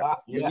peacemaker.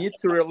 You need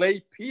to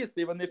relay peace,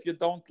 even if you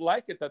don't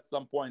like it at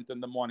some point in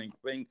the morning.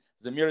 Thing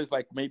Zamir is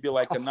like maybe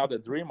like another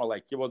dreamer,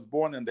 like he was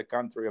born in the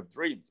country of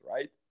dreams,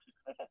 right?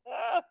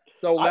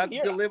 So let's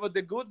deliver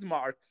the goods,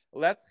 Mark.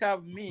 Let's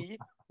have me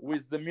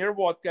with Zamir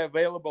Vodka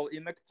available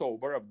in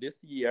October of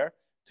this year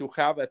to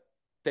have a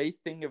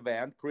tasting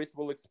event. Kris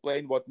will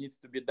explain what needs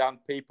to be done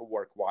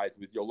paperwork-wise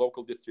with your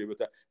local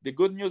distributor. The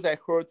good news I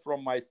heard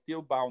from my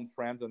steel-bound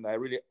friends, and I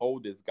really owe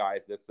these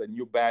guys, that's a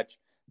new batch.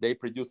 They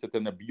produce it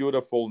in a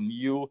beautiful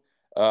new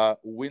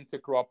winter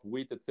crop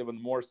wheat. It's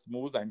even more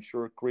smooth. I'm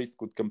sure Kris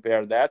could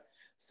compare that.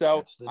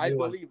 So I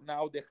believe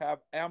now they have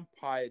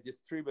Empire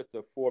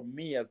distributor for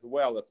me as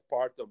well as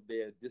part of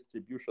their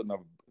distribution of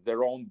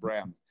their own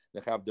brands.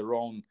 They have their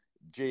own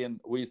gin,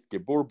 whiskey,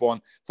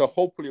 bourbon. So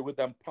hopefully with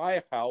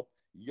Empire help,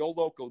 your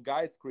local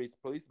guys, Kris,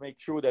 please make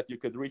sure that you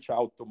could reach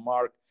out to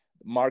Mark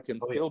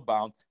and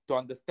Steelbound to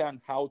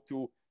understand how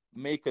to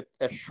make it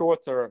a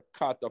shorter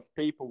cut of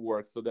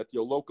paperwork so that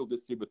your local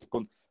distributor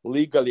can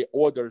legally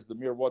order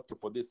Zamir Vodka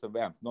for this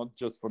event, not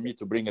just for me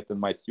to bring it in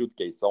my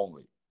suitcase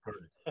only.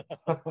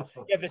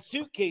 Yeah, the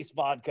suitcase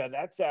vodka,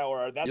 that's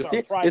our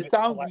private. It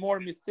sounds more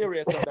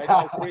mysterious, and I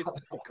know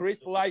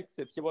Kris likes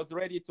it. He was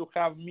ready to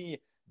have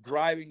me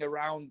driving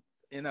around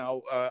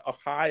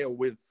Ohio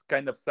with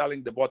kind of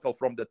selling the bottle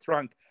from the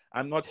trunk.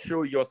 I'm not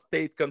sure your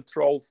state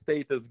control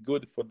state is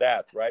good for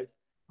that, right?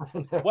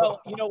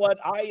 Well, you know what?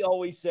 I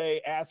always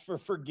say ask for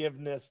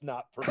forgiveness,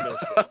 not permission.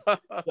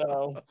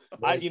 So,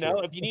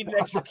 if you need an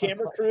extra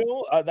camera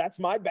crew, that's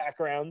my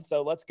background.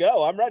 So let's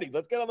go. I'm ready.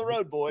 Let's get on the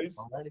road, boys.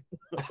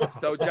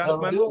 So,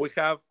 gentlemen, we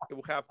have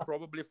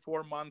probably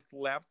 4 months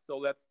left. So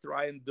let's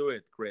try and do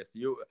it, Kris.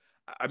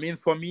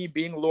 For me,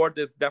 being Lord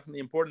is definitely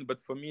important, but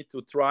for me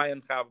to try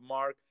and have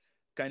Mark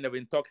kind of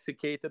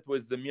intoxicated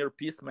with Zamir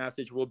peace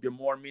message will be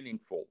more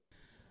meaningful.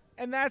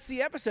 And that's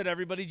the episode,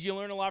 everybody. Did you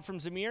learn a lot from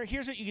Zamir?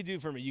 Here's what you could do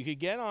for me. You could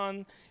get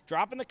on,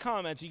 drop in the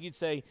comments. You could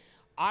say,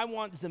 I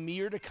want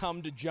Zamir to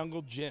come to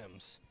Jungle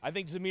Gyms. I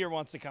think Zamir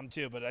wants to come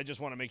too, but I just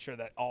want to make sure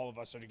that all of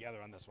us are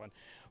together on this one.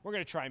 We're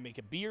going to try and make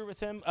a beer with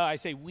him. I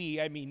say we,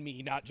 I mean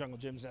me, not Jungle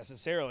Gyms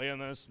necessarily.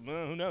 Unless,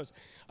 well, who knows?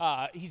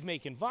 He's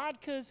making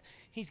vodkas.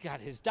 He's got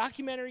his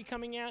documentary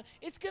coming out.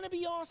 It's going to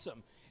be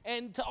awesome.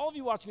 And to all of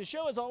you watching the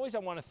show, as always, I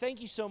want to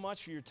thank you so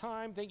much for your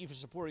time. Thank you for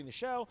supporting the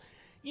show.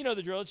 You know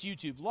the drill. It's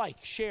YouTube. Like,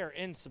 share,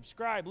 and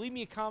subscribe. Leave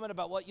me a comment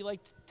about what you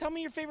liked. Tell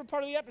me your favorite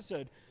part of the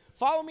episode.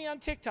 Follow me on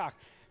TikTok.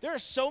 There are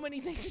so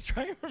many things to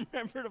try and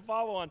remember to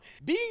follow on.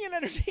 Being an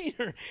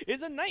entertainer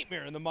is a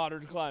nightmare in the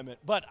modern climate,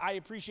 but I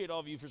appreciate all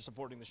of you for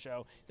supporting the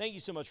show. Thank you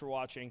so much for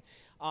watching.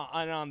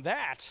 And on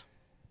that,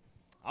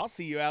 I'll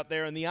see you out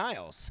there in the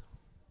aisles.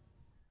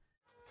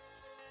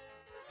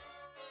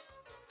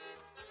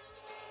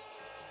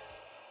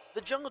 The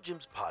Jungle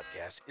Gyms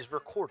podcast is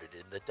recorded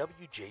in the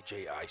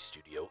WJJI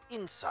studio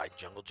inside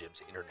Jungle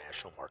Gyms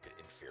International Market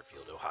in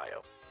Fairfield,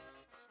 Ohio.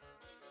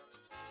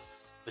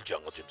 The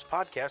Jungle Gyms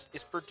podcast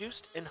is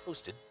produced and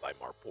hosted by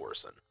Mark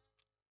Borison.